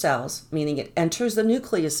infiltrates your cells, meaning it enters the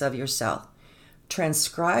nucleus of your cell,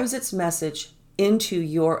 transcribes its message into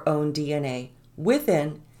your own DNA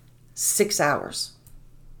within 6 hours.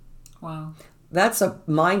 Wow. That's a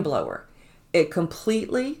mind blower. It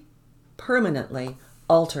completely, permanently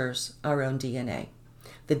alters our own DNA.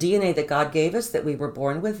 The DNA that God gave us, that we were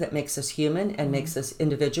born with, that makes us human and makes us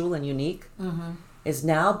individual and unique, has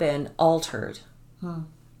now been altered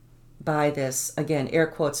by this, again, air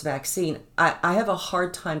quotes, vaccine. I have a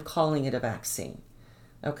hard time calling it a vaccine,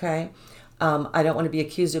 okay? I don't want to be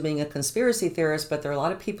accused of being a conspiracy theorist, but there are a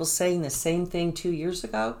lot of people saying the same thing 2 years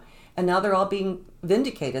ago, and now they're all being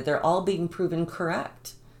vindicated. They're all being proven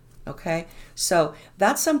correct, okay? So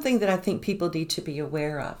that's something that I think people need to be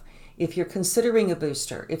aware of. If you're considering a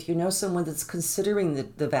booster, if you know someone that's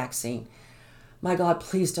considering the vaccine, my God,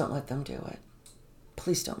 please don't let them do it.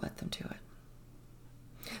 Please don't let them do it.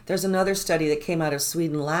 There's another study that came out of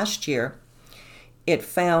Sweden last year. It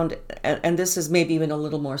found, and this is maybe even a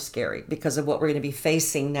little more scary because of what we're going to be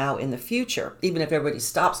facing now in the future, even if everybody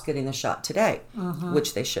stops getting the shot today,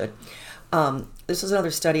 which they should. This is another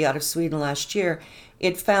study out of Sweden last year.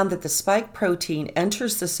 It found that the spike protein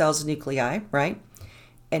enters the cell's nuclei, right,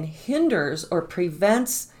 and hinders or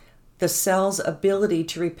prevents the cell's ability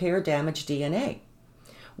to repair damaged DNA.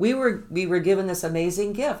 We were given this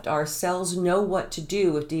amazing gift. Our cells know what to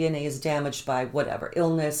do if DNA is damaged by whatever,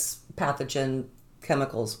 illness, pathogen,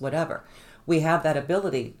 chemicals, whatever. We have that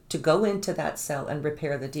ability to go into that cell and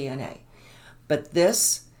repair the DNA. But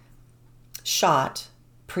this shot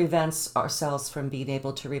prevents our cells from being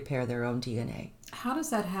able to repair their own DNA. How does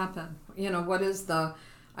that happen? What is the,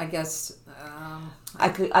 I guess... I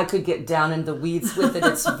could get down in the weeds with it.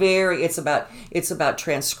 It's about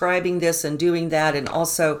transcribing this and doing that, and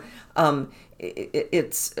also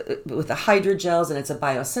it's with the hydrogels, and it's a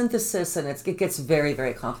biosynthesis, and it gets very,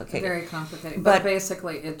 very complicated. Very complicated. But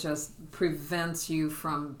basically, it just prevents you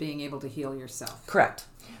from being able to heal yourself. Correct.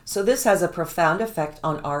 So this has a profound effect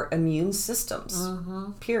on our immune systems.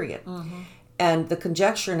 Period. And the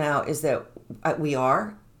conjecture now is that we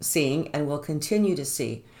are seeing and will continue to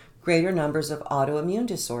see greater numbers of autoimmune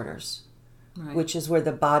disorders, which is where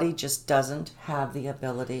the body just doesn't have the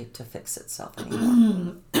ability to fix itself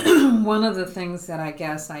anymore. One of the things that I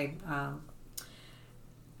guess again,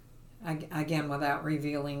 without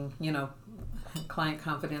revealing, client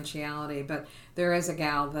confidentiality, but there is a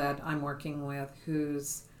gal that I'm working with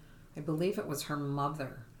who's, I believe it was her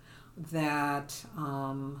mother, that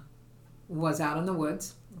was out in the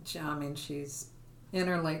woods. She's in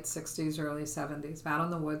her late 60s, early 70s, out in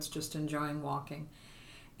the woods, just enjoying walking.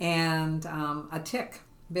 And a tick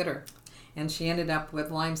bit her, and she ended up with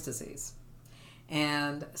Lyme's disease.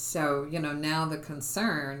 And so, now the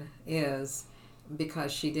concern is,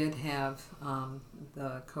 because she did have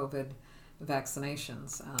the COVID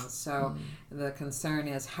vaccinations, the concern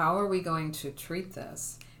is, how are we going to treat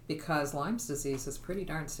this? Because Lyme's disease is pretty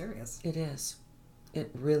darn serious. It is. It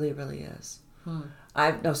really, really is.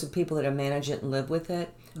 I've known some people that have managed it and live with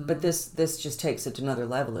it, but this just takes it to another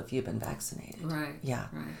level if you've been vaccinated. Right. Yeah.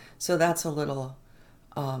 Right. So that's a little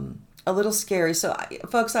scary. So,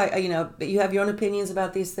 folks, you have your own opinions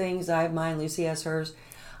about these things. I have mine. Lucy has hers.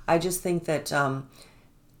 I just think that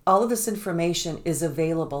all of this information is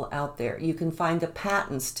available out there. You can find the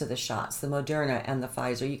patents to the shots, the Moderna and the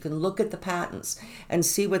Pfizer. You can look at the patents and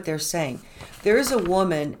see what they're saying. There is a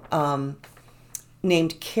woman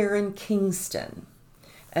named Karen Kingston,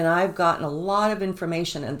 and I've gotten a lot of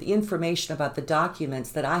information, and the information about the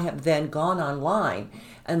documents that I have then gone online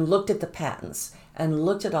and looked at the patents and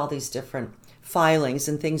looked at all these different filings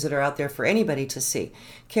and things that are out there for anybody to see.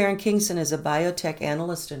 Karen Kingston is a biotech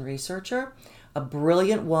analyst and researcher, a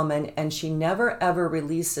brilliant woman, and she never ever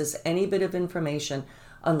releases any bit of information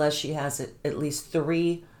unless she has at least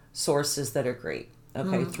 3 sources that are great.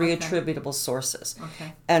 Okay, 3 attributable sources.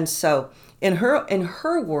 Okay. And so, in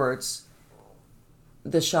her words,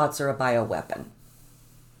 the shots are a bioweapon.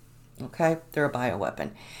 Okay, they're a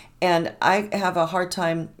bioweapon, and I have a hard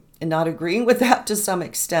time not agreeing with that to some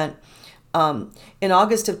extent. In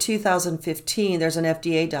August of 2015, there's an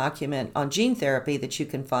FDA document on gene therapy that you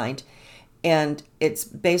can find, and it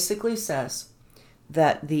basically says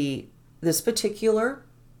that this particular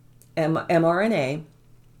mRNA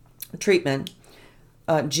treatment,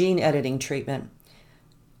 gene editing treatment,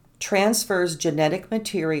 transfers genetic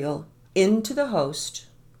material into the host,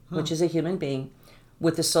 which is a human being,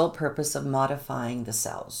 with the sole purpose of modifying the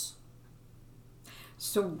cells.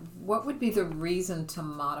 So what would be the reason to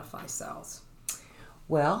modify cells?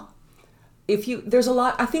 Well, there's a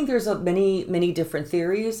lot, I think there's many different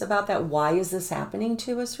theories about that. Why is this happening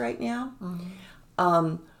to us right now?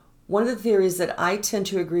 one of the theories that I tend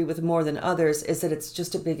to agree with more than others is that it's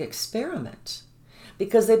just a big experiment,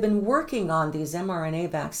 because they've been working on these mRNA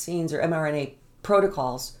vaccines or mRNA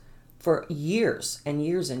protocols for years and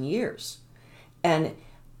years and years. And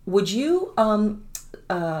would you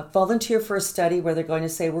volunteer for a study where they're going to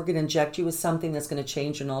say, we're going to inject you with something that's going to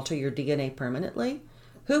change and alter your DNA permanently?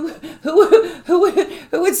 Who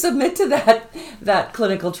would submit to that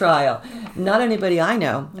clinical trial? Not anybody I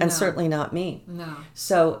know, and certainly not me. No.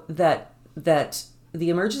 So that the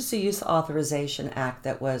Emergency Use Authorization Act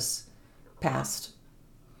that was passed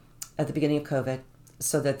at the beginning of COVID,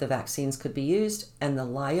 so that the vaccines could be used, and the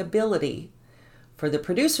liability for the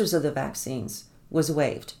producers of the vaccines was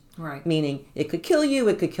waived. Right. Meaning it could kill you,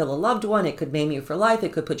 it could kill a loved one, it could maim you for life,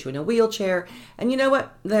 it could put you in a wheelchair. And you know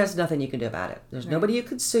what? There's nothing you can do about it. There's nobody you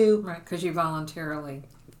could sue. Right, because you voluntarily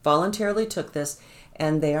Took this,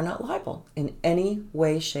 and they are not liable in any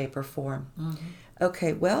way, shape, or form. Mm-hmm.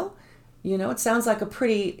 Okay, well, it sounds like a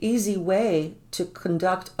pretty easy way to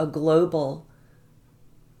conduct a global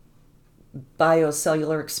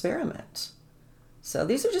biocellular experiment. So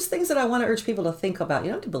these are just things that I want to urge people to think about. You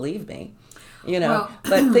don't have to believe me.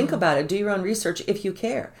 But think about it. Do your own research if you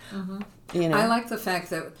care. Mm-hmm. I like the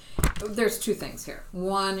fact that there's two things here.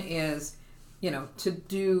 One is, to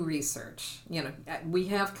do research. We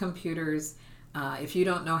have computers. If you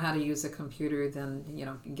don't know how to use a computer, then,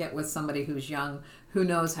 get with somebody who's young, who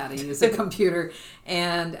knows how to use a computer,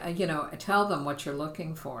 and, tell them what you're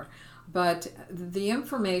looking for. But the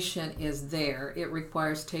information is there. It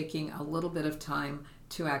requires taking a little bit of time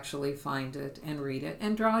to actually find it and read it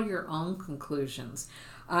and draw your own conclusions.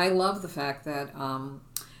 I love the fact that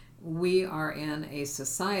we are in a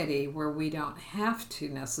society where we don't have to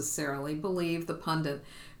necessarily believe the pundit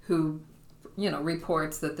who,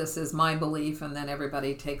 reports that this is my belief and then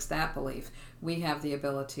everybody takes that belief. We have the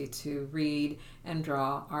ability to read and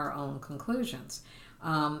draw our own conclusions.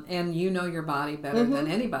 And your body better than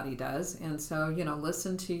anybody does. And so,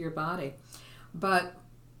 listen to your body. But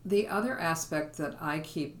the other aspect that I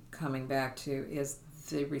keep coming back to is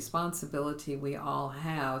the responsibility we all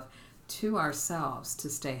have to ourselves to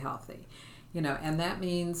stay healthy. And that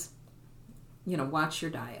means, watch your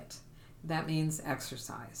diet. That means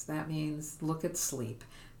exercise. That means look at sleep.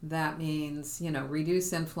 That means,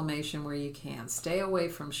 reduce inflammation where you can. Stay away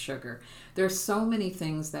from sugar. There's so many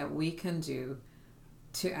things that we can do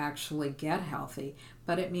to actually get healthy,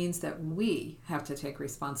 but it means that we have to take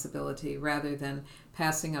responsibility rather than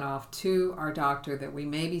passing it off to our doctor that we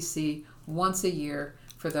maybe see once a year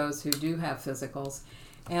for those who do have physicals.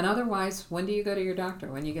 And otherwise, when do you go to your doctor?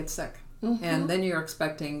 When you get sick. Mm-hmm. And then you're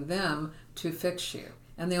expecting them to fix you.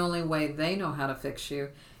 And the only way they know how to fix you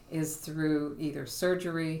is through either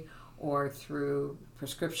surgery or through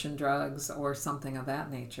prescription drugs or something of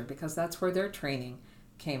that nature, because that's where their training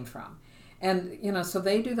came from. And, so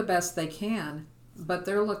they do the best they can, but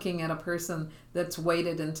they're looking at a person that's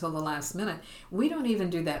waited until the last minute. We don't even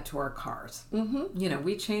do that to our cars. Mm-hmm.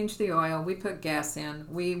 We change the oil, we put gas in,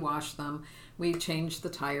 we wash them, we change the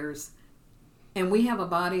tires, and we have a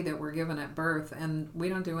body that we're given at birth, and we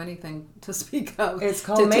don't do anything to speak of. It's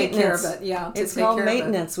called maintenance. Take care of it. Yeah, it's called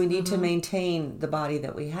maintenance. We need to maintain the body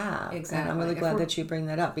that we have. Exactly. And I'm really glad that you bring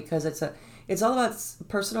that up, because it's all about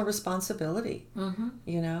personal responsibility,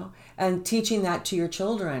 and teaching that to your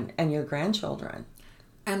children and your grandchildren.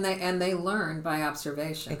 And they learn by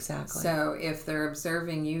observation. Exactly. So if they're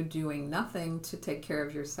observing you doing nothing to take care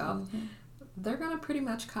of yourself, they're going to pretty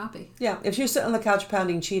much copy. Yeah. If you sit on the couch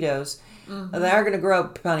pounding Cheetos, they are going to grow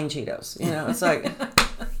up pounding Cheetos. It's like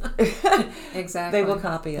exactly. They will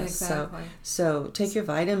copy us. Exactly. So take your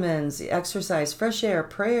vitamins, exercise, fresh air,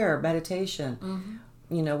 prayer, meditation.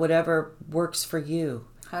 Whatever works for you.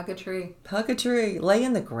 Hug a tree. Hug a tree. Lay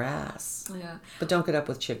in the grass. Yeah. But don't get up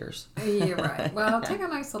with chiggers. You're right. Well, take a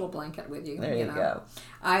nice little blanket with you. There you go.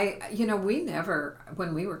 We never,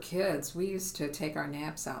 when we were kids, we used to take our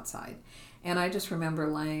naps outside. And I just remember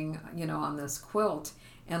laying, on this quilt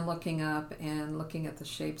and looking up and looking at the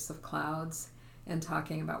shapes of clouds and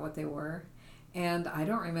talking about what they were. And I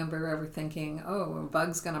don't remember ever thinking, oh, a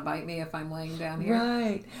bug's going to bite me if I'm laying down here.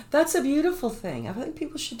 Right. That's a beautiful thing. I think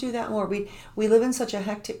people should do that more. We live in such a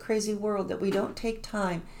hectic, crazy world that we don't take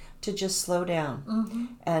time to just slow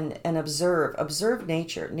down and observe. Observe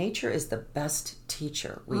nature. Nature is the best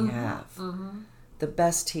teacher we have. The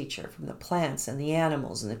best teacher, from the plants and the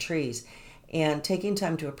animals and the trees. And taking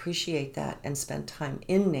time to appreciate that and spend time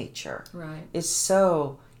in nature is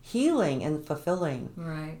so healing and fulfilling.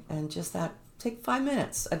 Right. And just that. Take 5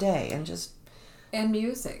 minutes a day and just... And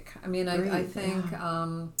music. I mean, I think,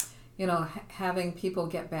 having people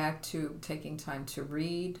get back to taking time to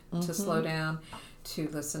read, to slow down, to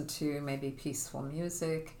listen to maybe peaceful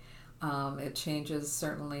music. It changes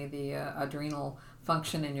certainly the adrenal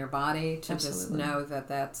function in your body to just know that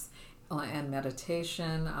that's, and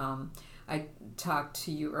meditation. I talked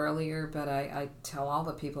to you earlier, but I tell all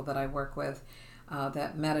the people that I work with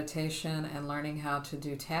that meditation and learning how to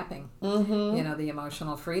do tapping, the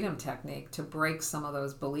emotional freedom technique to break some of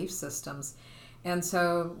those belief systems. And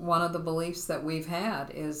so one of the beliefs that we've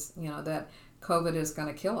had is, that COVID is going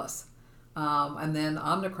to kill us. And then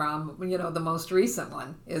Omicron, the most recent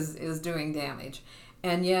one, is doing damage.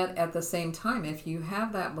 And yet at the same time, if you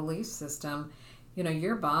have that belief system,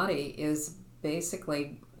 your body is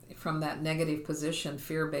basically from that negative position,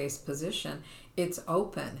 fear-based position, it's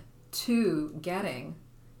open to getting,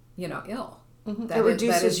 ill. Mm-hmm. It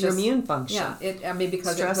reduces your immune function. Yeah,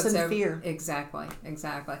 because stress it puts and fear. Exactly.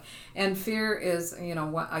 And fear is,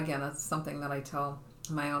 again, it's something that I tell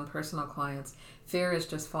my own personal clients. Fear is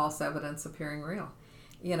just false evidence appearing real.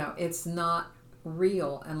 It's not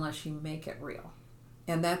real unless you make it real.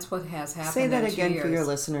 And that's what has happened. Say that again for your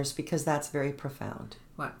listeners, because that's very profound.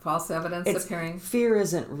 What? False evidence appearing? Fear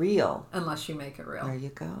isn't real. Unless you make it real. There you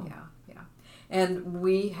go. Yeah. And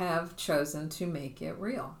we have chosen to make it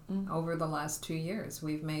real over the last 2 years.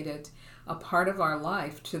 We've made it a part of our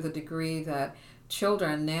life to the degree that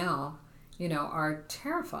children now, are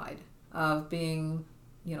terrified of being,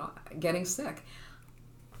 getting sick.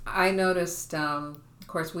 I noticed, of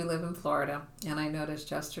course, we live in Florida, and I noticed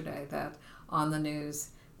yesterday that on the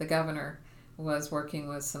news, the governor was working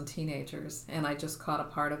with some teenagers, and I just caught a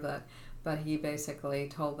part of it, but he basically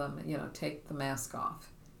told them, take the mask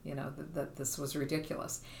off. That this was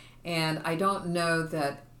ridiculous. And I don't know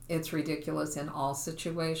that it's ridiculous in all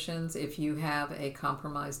situations. If you have a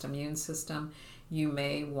compromised immune system, you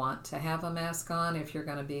may want to have a mask on if you're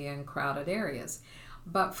going to be in crowded areas.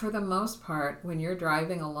 But for the most part, when you're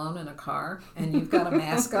driving alone in a car and you've got a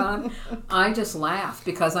mask on, I just laugh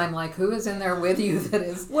because I'm like, who is in there with you that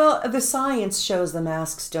is... Well, the science shows the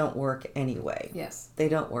masks don't work anyway. Yes. They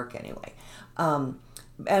don't work anyway.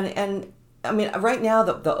 And I mean, right now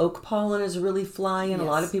the oak pollen is really flying. Yes. A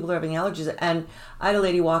lot of people are having allergies. And I had a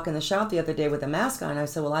lady walk in the shop the other day with a mask on. And I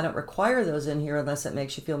said, well, I don't require those in here unless it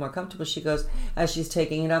makes you feel more comfortable. She goes, as she's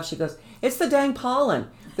taking it off, she goes, it's the dang pollen.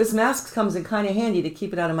 This mask comes in kind of handy to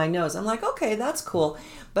keep it out of my nose. I'm like, okay, that's cool.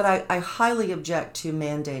 But I highly object to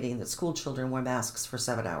mandating that school children wear masks for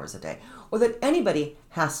 7 hours a day, or that anybody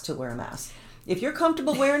has to wear a mask. If you're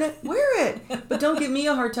comfortable wearing it, wear it. But don't give me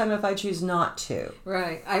a hard time if I choose not to.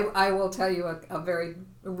 Right. I will tell you a very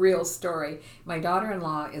real story. My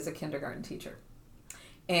daughter-in-law is a kindergarten teacher.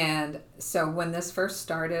 And so when this first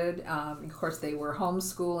started, of course, they were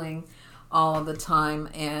homeschooling all of the time.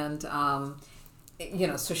 And,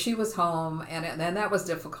 so she was home, and that was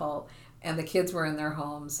difficult. And the kids were in their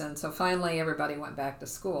homes. And so finally everybody went back to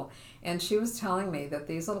school. And she was telling me that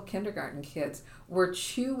these little kindergarten kids were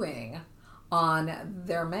chewing on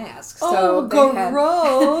their masks. So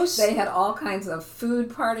gross! They had all kinds of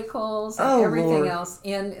food particles and everything else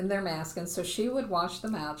in their mask. And so she would wash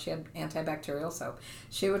them out. She had antibacterial soap.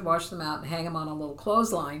 She would wash them out and hang them on a little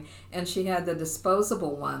clothesline. And she had the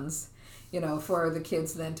disposable ones, for the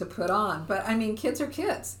kids then to put on. But, I mean, kids are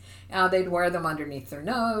kids. They'd wear them underneath their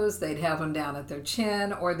nose. They'd have them down at their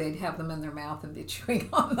chin, or they'd have them in their mouth and be chewing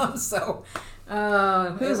on them. So...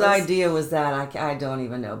 whose idea was that? I don't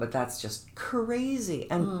even know, but that's just crazy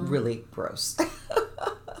and really gross.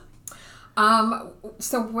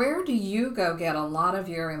 So where do you go get a lot of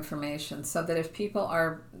your information so that if people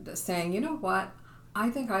are saying, you know what, I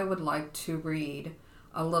think I would like to read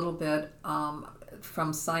a little bit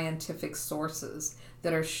from scientific sources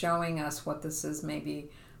that are showing us what this is maybe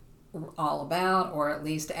all about, or at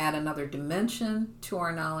least add another dimension to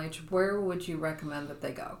our knowledge, where would you recommend that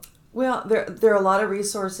they go? Well, there are a lot of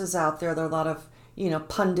resources out there. There are a lot of,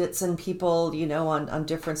 pundits and people, on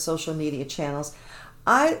different social media channels.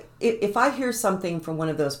 If I hear something from one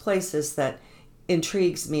of those places that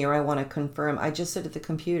intrigues me or I want to confirm, I just sit at the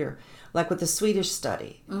computer. Like with the Swedish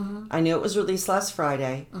study. Mm-hmm. I knew it was released last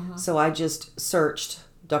Friday, so I just searched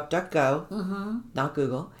DuckDuckGo, not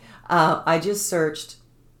Google. I just searched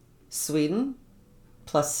Sweden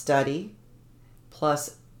plus study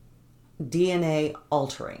plus DNA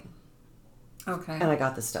altering. Okay. And I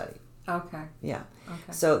got the study. Okay. Yeah.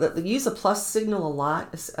 Okay. So the use of plus signal a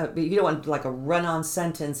lot. You don't want like a run-on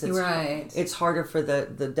sentence. It's, right. It's harder for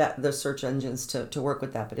the search engines to work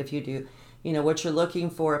with that. But if you do, what you're looking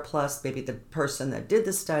for, plus maybe the person that did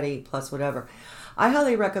the study, plus whatever. I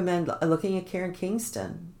highly recommend looking at Karen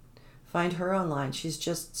Kingston. Find her online. She's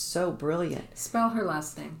just so brilliant. Spell her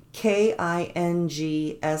last name. Kingston.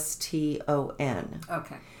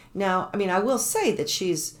 Okay. Now, I mean, I will say that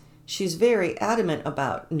she's very adamant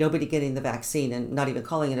about nobody getting the vaccine and not even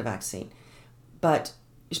calling it a vaccine. But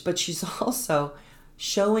she's also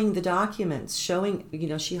showing the documents, showing,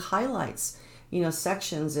 she highlights,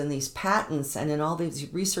 sections in these patents and in all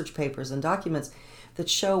these research papers and documents that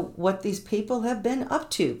show what these people have been up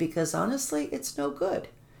to, because honestly, it's no good.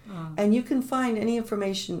 And you can find any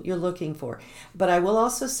information you're looking for. But I will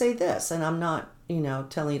also say this, and I'm not,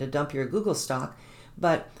 telling you to dump your Google stock,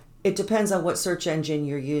 but it depends on what search engine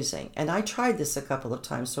you're using. And I tried this a couple of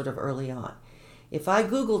times sort of early on. If I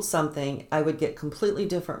Googled something, I would get completely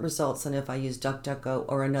different results than if I used DuckDuckGo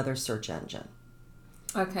or another search engine.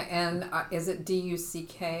 Okay, and is it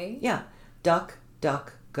DUCK? Yeah,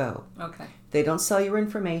 DuckDuckGo. Okay. They don't sell your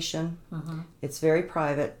information. Mm-hmm. It's very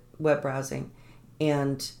private web browsing.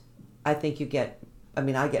 And I think I get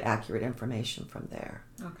accurate information from there.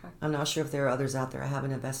 Okay. I'm not sure if there are others out there. I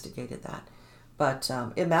haven't investigated that. But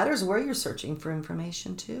it matters where you're searching for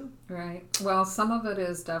information, too. Right. Well, some of it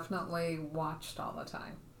is definitely watched all the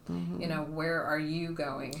time. Mm-hmm. Where are you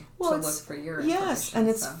going to look for your information? Yes, and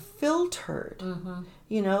it's filtered.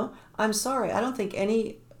 Mm-hmm. I'm sorry. I don't think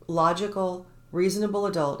any logical, reasonable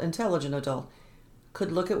adult, intelligent adult,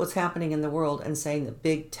 could look at what's happening in the world and saying that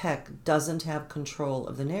big tech doesn't have control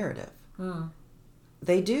of the narrative.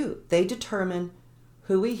 They do. They determine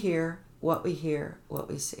who we hear, what we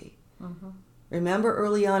see. Mm-hmm. Remember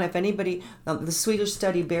early on, if anybody, the Swedish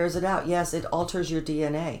study bears it out, yes, it alters your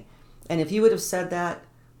DNA. And if you would have said that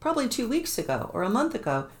probably 2 weeks ago or a month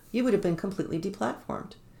ago, you would have been completely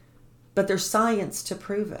deplatformed. But there's science to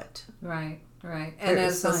prove it. Right. And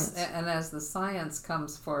as the science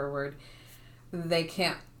comes forward, they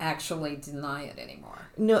can't actually deny it anymore.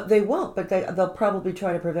 No, they won't, but they'll probably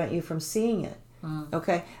try to prevent you from seeing it.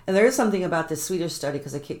 Okay, and there is something about this Swedish study,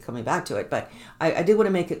 because I keep coming back to it, but I did want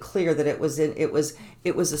to make it clear that it was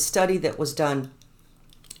a study that was done.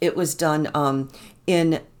 It was done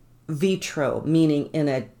in vitro, meaning in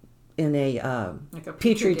a like a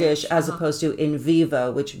petri dish, as opposed to in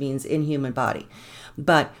vivo, which means in human body.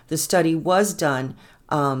 But the study was done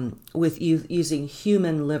with using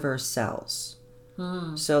human liver cells.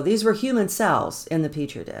 So these were human cells in the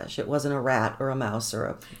petri dish. It wasn't a rat or a mouse or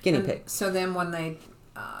a guinea pig. So then when they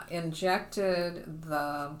injected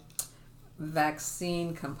the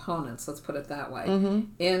vaccine components, let's put it that way,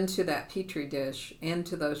 into that petri dish,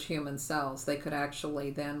 into those human cells, they could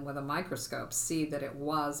actually then, with a microscope, see that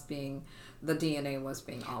the DNA was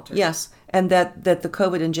being altered. Yes, and that the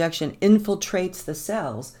COVID injection infiltrates the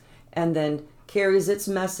cells and then carries its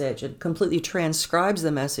message and completely transcribes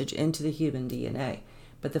the message into the human DNA.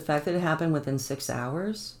 But the fact that it happened within 6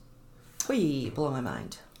 hours, blow my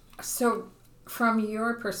mind. So from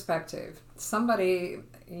your perspective, somebody,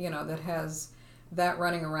 that has that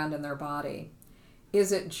running around in their body,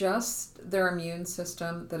 is it just their immune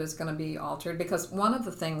system that is going to be altered? Because one of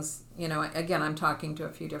the things, again, I'm talking to a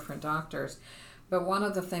few different doctors, but one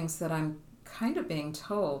of the things that I'm kind of being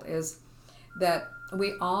told is that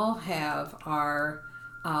we all have our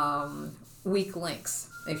weak links,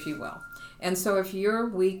 if you will. And so if your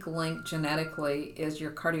weak link genetically is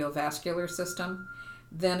your cardiovascular system,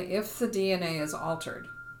 then if the DNA is altered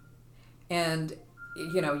and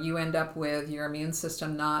you end up with your immune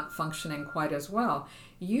system not functioning quite as well,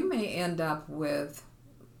 you may end up with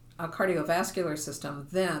a cardiovascular system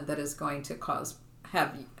then that is going to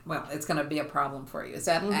it's going to be a problem for you. Is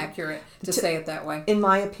that accurate to say it that way? In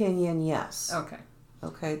my opinion, yes.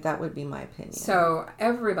 Okay, that would be my opinion. So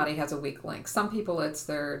everybody has a weak link. Some people it's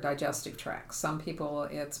their digestive tract. Some people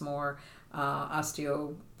it's more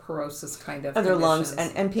osteoporosis kind of their lungs,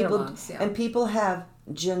 and people lungs, yeah. and people have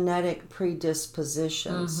genetic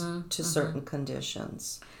predispositions to certain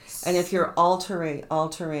conditions. And if you're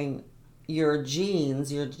altering your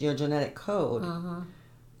genes, your genetic code,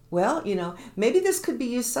 well, maybe this could be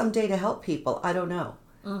used someday to help people. I don't know.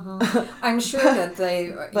 I'm sure that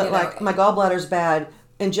they... But my gallbladder's bad,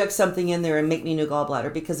 inject something in there and make me a new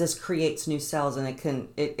gallbladder, because this creates new cells, and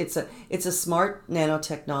it's a smart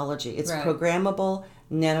nanotechnology. It's programmable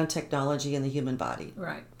nanotechnology in the human body.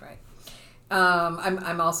 Right.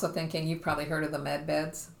 I'm also thinking, you've probably heard of the med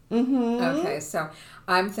beds. Okay, so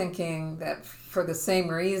I'm thinking that for the same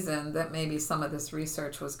reason that maybe some of this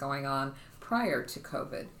research was going on prior to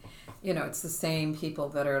COVID, it's the same people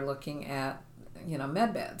that are looking at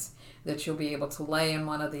med beds, that you'll be able to lay in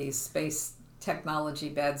one of these space technology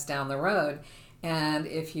beds down the road, and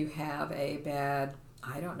if you have a bad,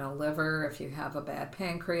 liver, if you have a bad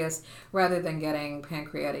pancreas, rather than getting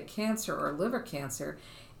pancreatic cancer or liver cancer,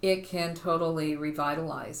 it can totally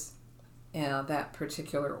revitalize that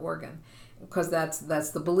particular organ. because that's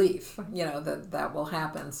the belief, that will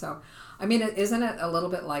happen. So, I mean, isn't it a little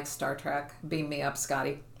bit like Star Trek? Beam me up,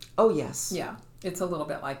 Scotty. Oh, yes. Yeah, it's a little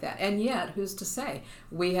bit like that. And yet, who's to say?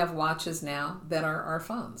 We have watches now that are our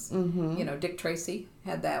phones. Mm-hmm. Dick Tracy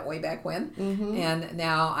had that way back when. Mm-hmm. And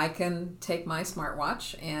now I can take my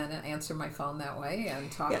smartwatch and answer my phone that way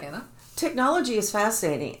and talk in it. Technology is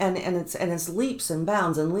fascinating, and it's leaps and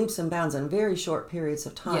bounds in very short periods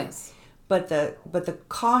of time. Yes. But the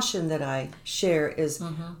caution that I share is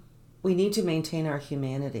we need to maintain our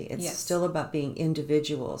humanity. It's still about being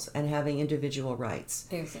individuals and having individual rights.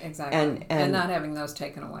 Exactly. And not having those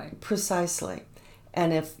taken away. Precisely.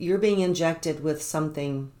 And if you're being injected with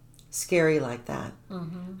something scary like that,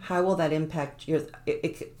 how will that impact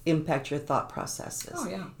it could impact your thought processes? Oh,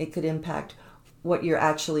 yeah. It could impact what you're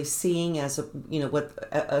actually seeing as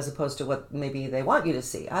opposed to what maybe they want you to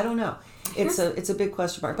see. I don't know. It's a big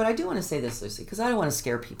question mark. But I do want to say this, Lucy, because I don't want to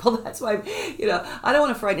scare people. That's why I don't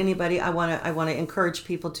want to frighten anybody. I want to encourage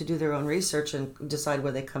people to do their own research and decide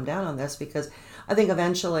where they come down on this, because I think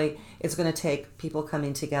eventually it's going to take people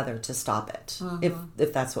coming together to stop it,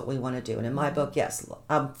 if that's what we want to do. And in my book, yes,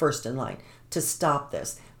 I'm first in line to stop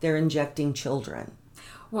this. They're injecting children.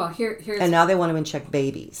 Well, here's... And now they want to inject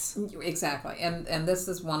babies. Exactly. And this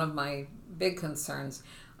is one of my big concerns.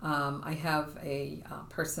 I have a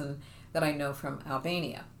person that I know from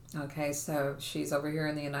Albania. Okay, so she's over here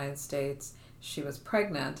in the United States. She was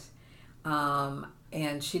pregnant,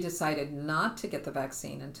 and she decided not to get the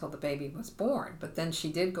vaccine until the baby was born. But then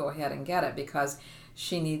she did go ahead and get it because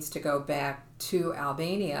she needs to go back to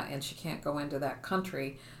Albania, and she can't go into that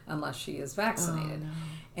country unless she is vaccinated. Oh, no.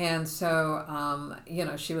 And so,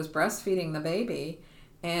 she was breastfeeding the baby,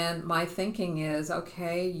 and my thinking is,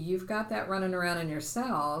 okay, you've got that running around in your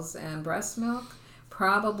cells, and breast milk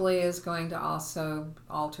probably is going to also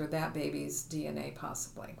alter that baby's DNA,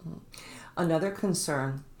 possibly. Another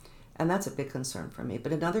concern, and that's a big concern for me,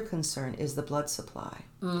 but another concern is the blood supply.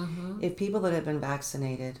 If people that have been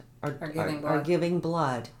vaccinated are giving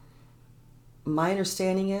blood, my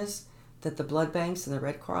understanding is that the blood banks and the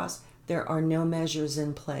Red Cross, there are no measures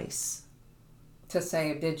in place to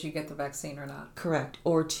say, did you get the vaccine or not? Correct.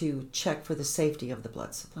 Or to check for the safety of the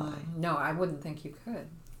blood supply. No, I wouldn't think you could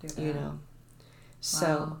do that.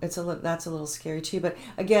 So wow. That's a little scary too. But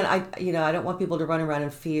again, I don't want people to run around in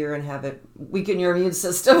fear and have it weaken your immune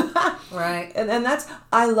system. Right. And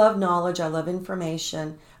I love knowledge. I love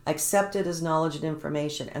information. I accept it as knowledge and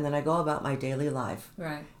information, and then I go about my daily life.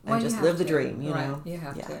 Right. And just live the dream, you know. You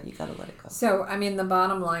have to. You got to let it go. So, I mean, the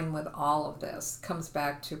bottom line with all of this comes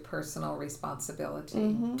back to personal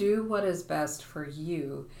responsibility. Do what is best for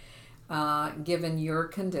you, given your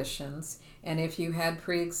conditions. And if you had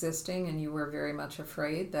pre-existing and you were very much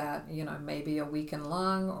afraid that, maybe a weakened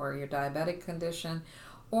lung or your diabetic condition,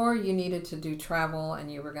 or you needed to do travel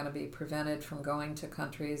and you were going to be prevented from going to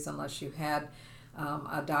countries unless you had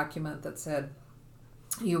a document that said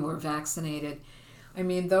you were vaccinated. I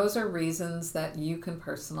mean, those are reasons that you can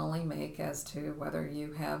personally make as to whether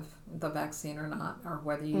you have the vaccine or not, or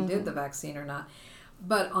whether you did the vaccine or not.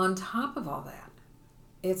 But on top of all that,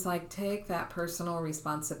 it's like, take that personal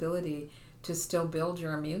responsibility to still build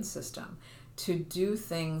your immune system, to do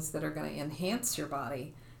things that are going to enhance your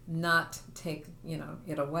body, not take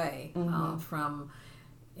it away from.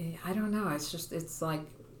 I don't know. It's like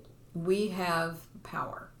we have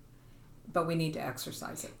power, but we need to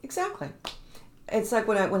exercise it. Exactly. It's like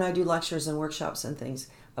when I do lectures and workshops and things,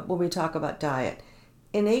 when we talk about diet,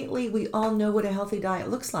 innately we all know what a healthy diet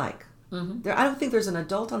looks like. I don't think there's an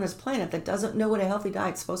adult on this planet that doesn't know what a healthy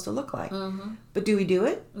diet's supposed to look like. But do we do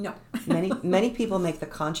it? No. many people make the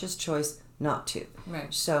conscious choice not to.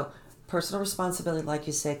 Right. So personal responsibility, like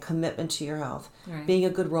you say, commitment to your health, right. being a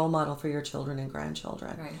good role model for your children and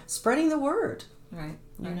grandchildren, right. spreading the word. Right.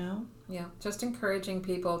 You know? Yeah. Just encouraging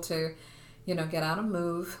people to, get out and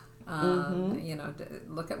move.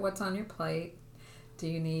 Look at what's on your plate. Do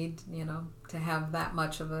you need, to have that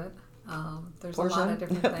much of it? There's a lot of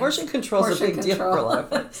different things. Portion control is a big deal for a lot of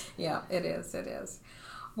folks. Yeah, it is.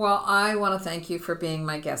 Well, I want to thank you for being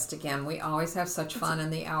my guest again. We always have such fun,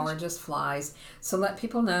 and the hour just flies. So let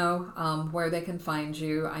people know where they can find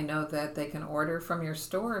you. I know that they can order from your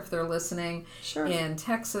store if they're listening in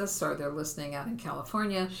Texas, or they're listening out in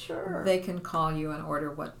California. Sure. They can call you and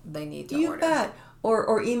order what they need to order. You bet.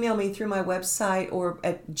 Or email me through my website, or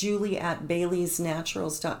at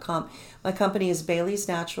julie@baileysnaturals.com. My company is Bailey's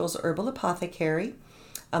Naturals Herbal Apothecary.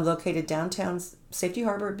 I'm located downtown Safety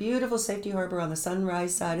Harbor, beautiful Safety Harbor on the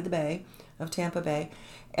sunrise side of the bay, of Tampa Bay.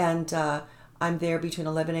 And I'm there between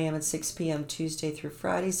 11 a.m. and 6 p.m. Tuesday through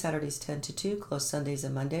Friday, Saturdays 10 to 2, closed Sundays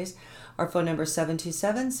and Mondays. Our phone number is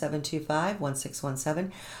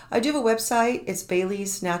 727-725-1617. I do have a website. It's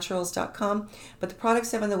baileysnaturals.com, but the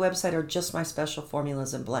products I have on the website are just my special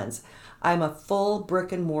formulas and blends. I'm a full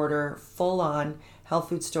brick and mortar, full-on health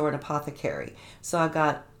food store and apothecary. So I've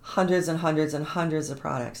got hundreds and hundreds and hundreds of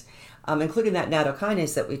products, including that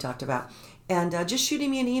nattokinase that we talked about. And just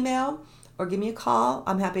shooting me an email or give me a call.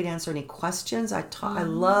 I'm happy to answer any questions. I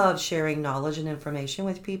love sharing knowledge and information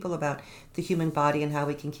with people about the human body and how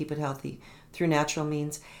we can keep it healthy through natural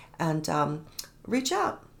means. And reach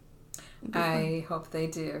out. I hope they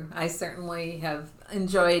do. I certainly have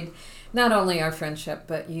enjoyed not only our friendship,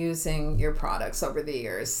 but using your products over the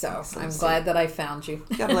years. So I'm glad that I found you.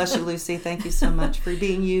 God bless you, Lucy. Thank you so much for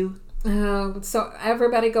being you. So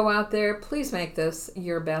everybody go out there. Please make this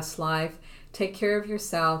your best life. Take care of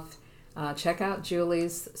yourself. Check out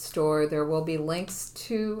Julie's store. There will be links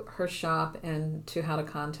to her shop and to how to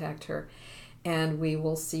contact her. And we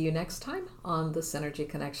will see you next time on the Synergy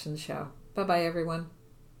Connection Show. Bye-bye, everyone.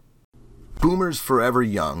 Boomers Forever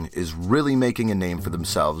Young is really making a name for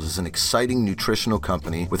themselves as an exciting nutritional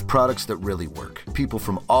company with products that really work. People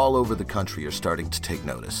from all over the country are starting to take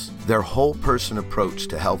notice. Their whole person approach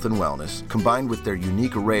to health and wellness, combined with their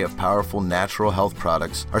unique array of powerful natural health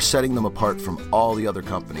products, are setting them apart from all the other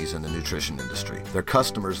companies in the nutrition industry. Their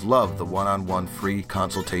customers love the one-on-one free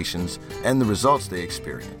consultations and the results they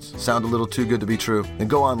experience. Sound a little too good to be true? Then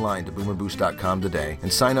go online to boomerboost.com today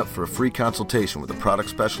and sign up for a free consultation with a product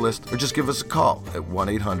specialist, or just give us a call at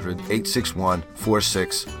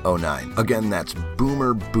 1-800-861-4609. Again, that's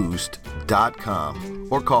boomerboost.com,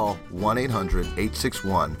 or call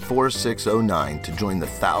 1-800-861-4609 to join the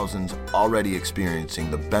thousands already experiencing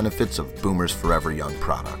the benefits of Boomers Forever Young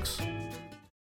products.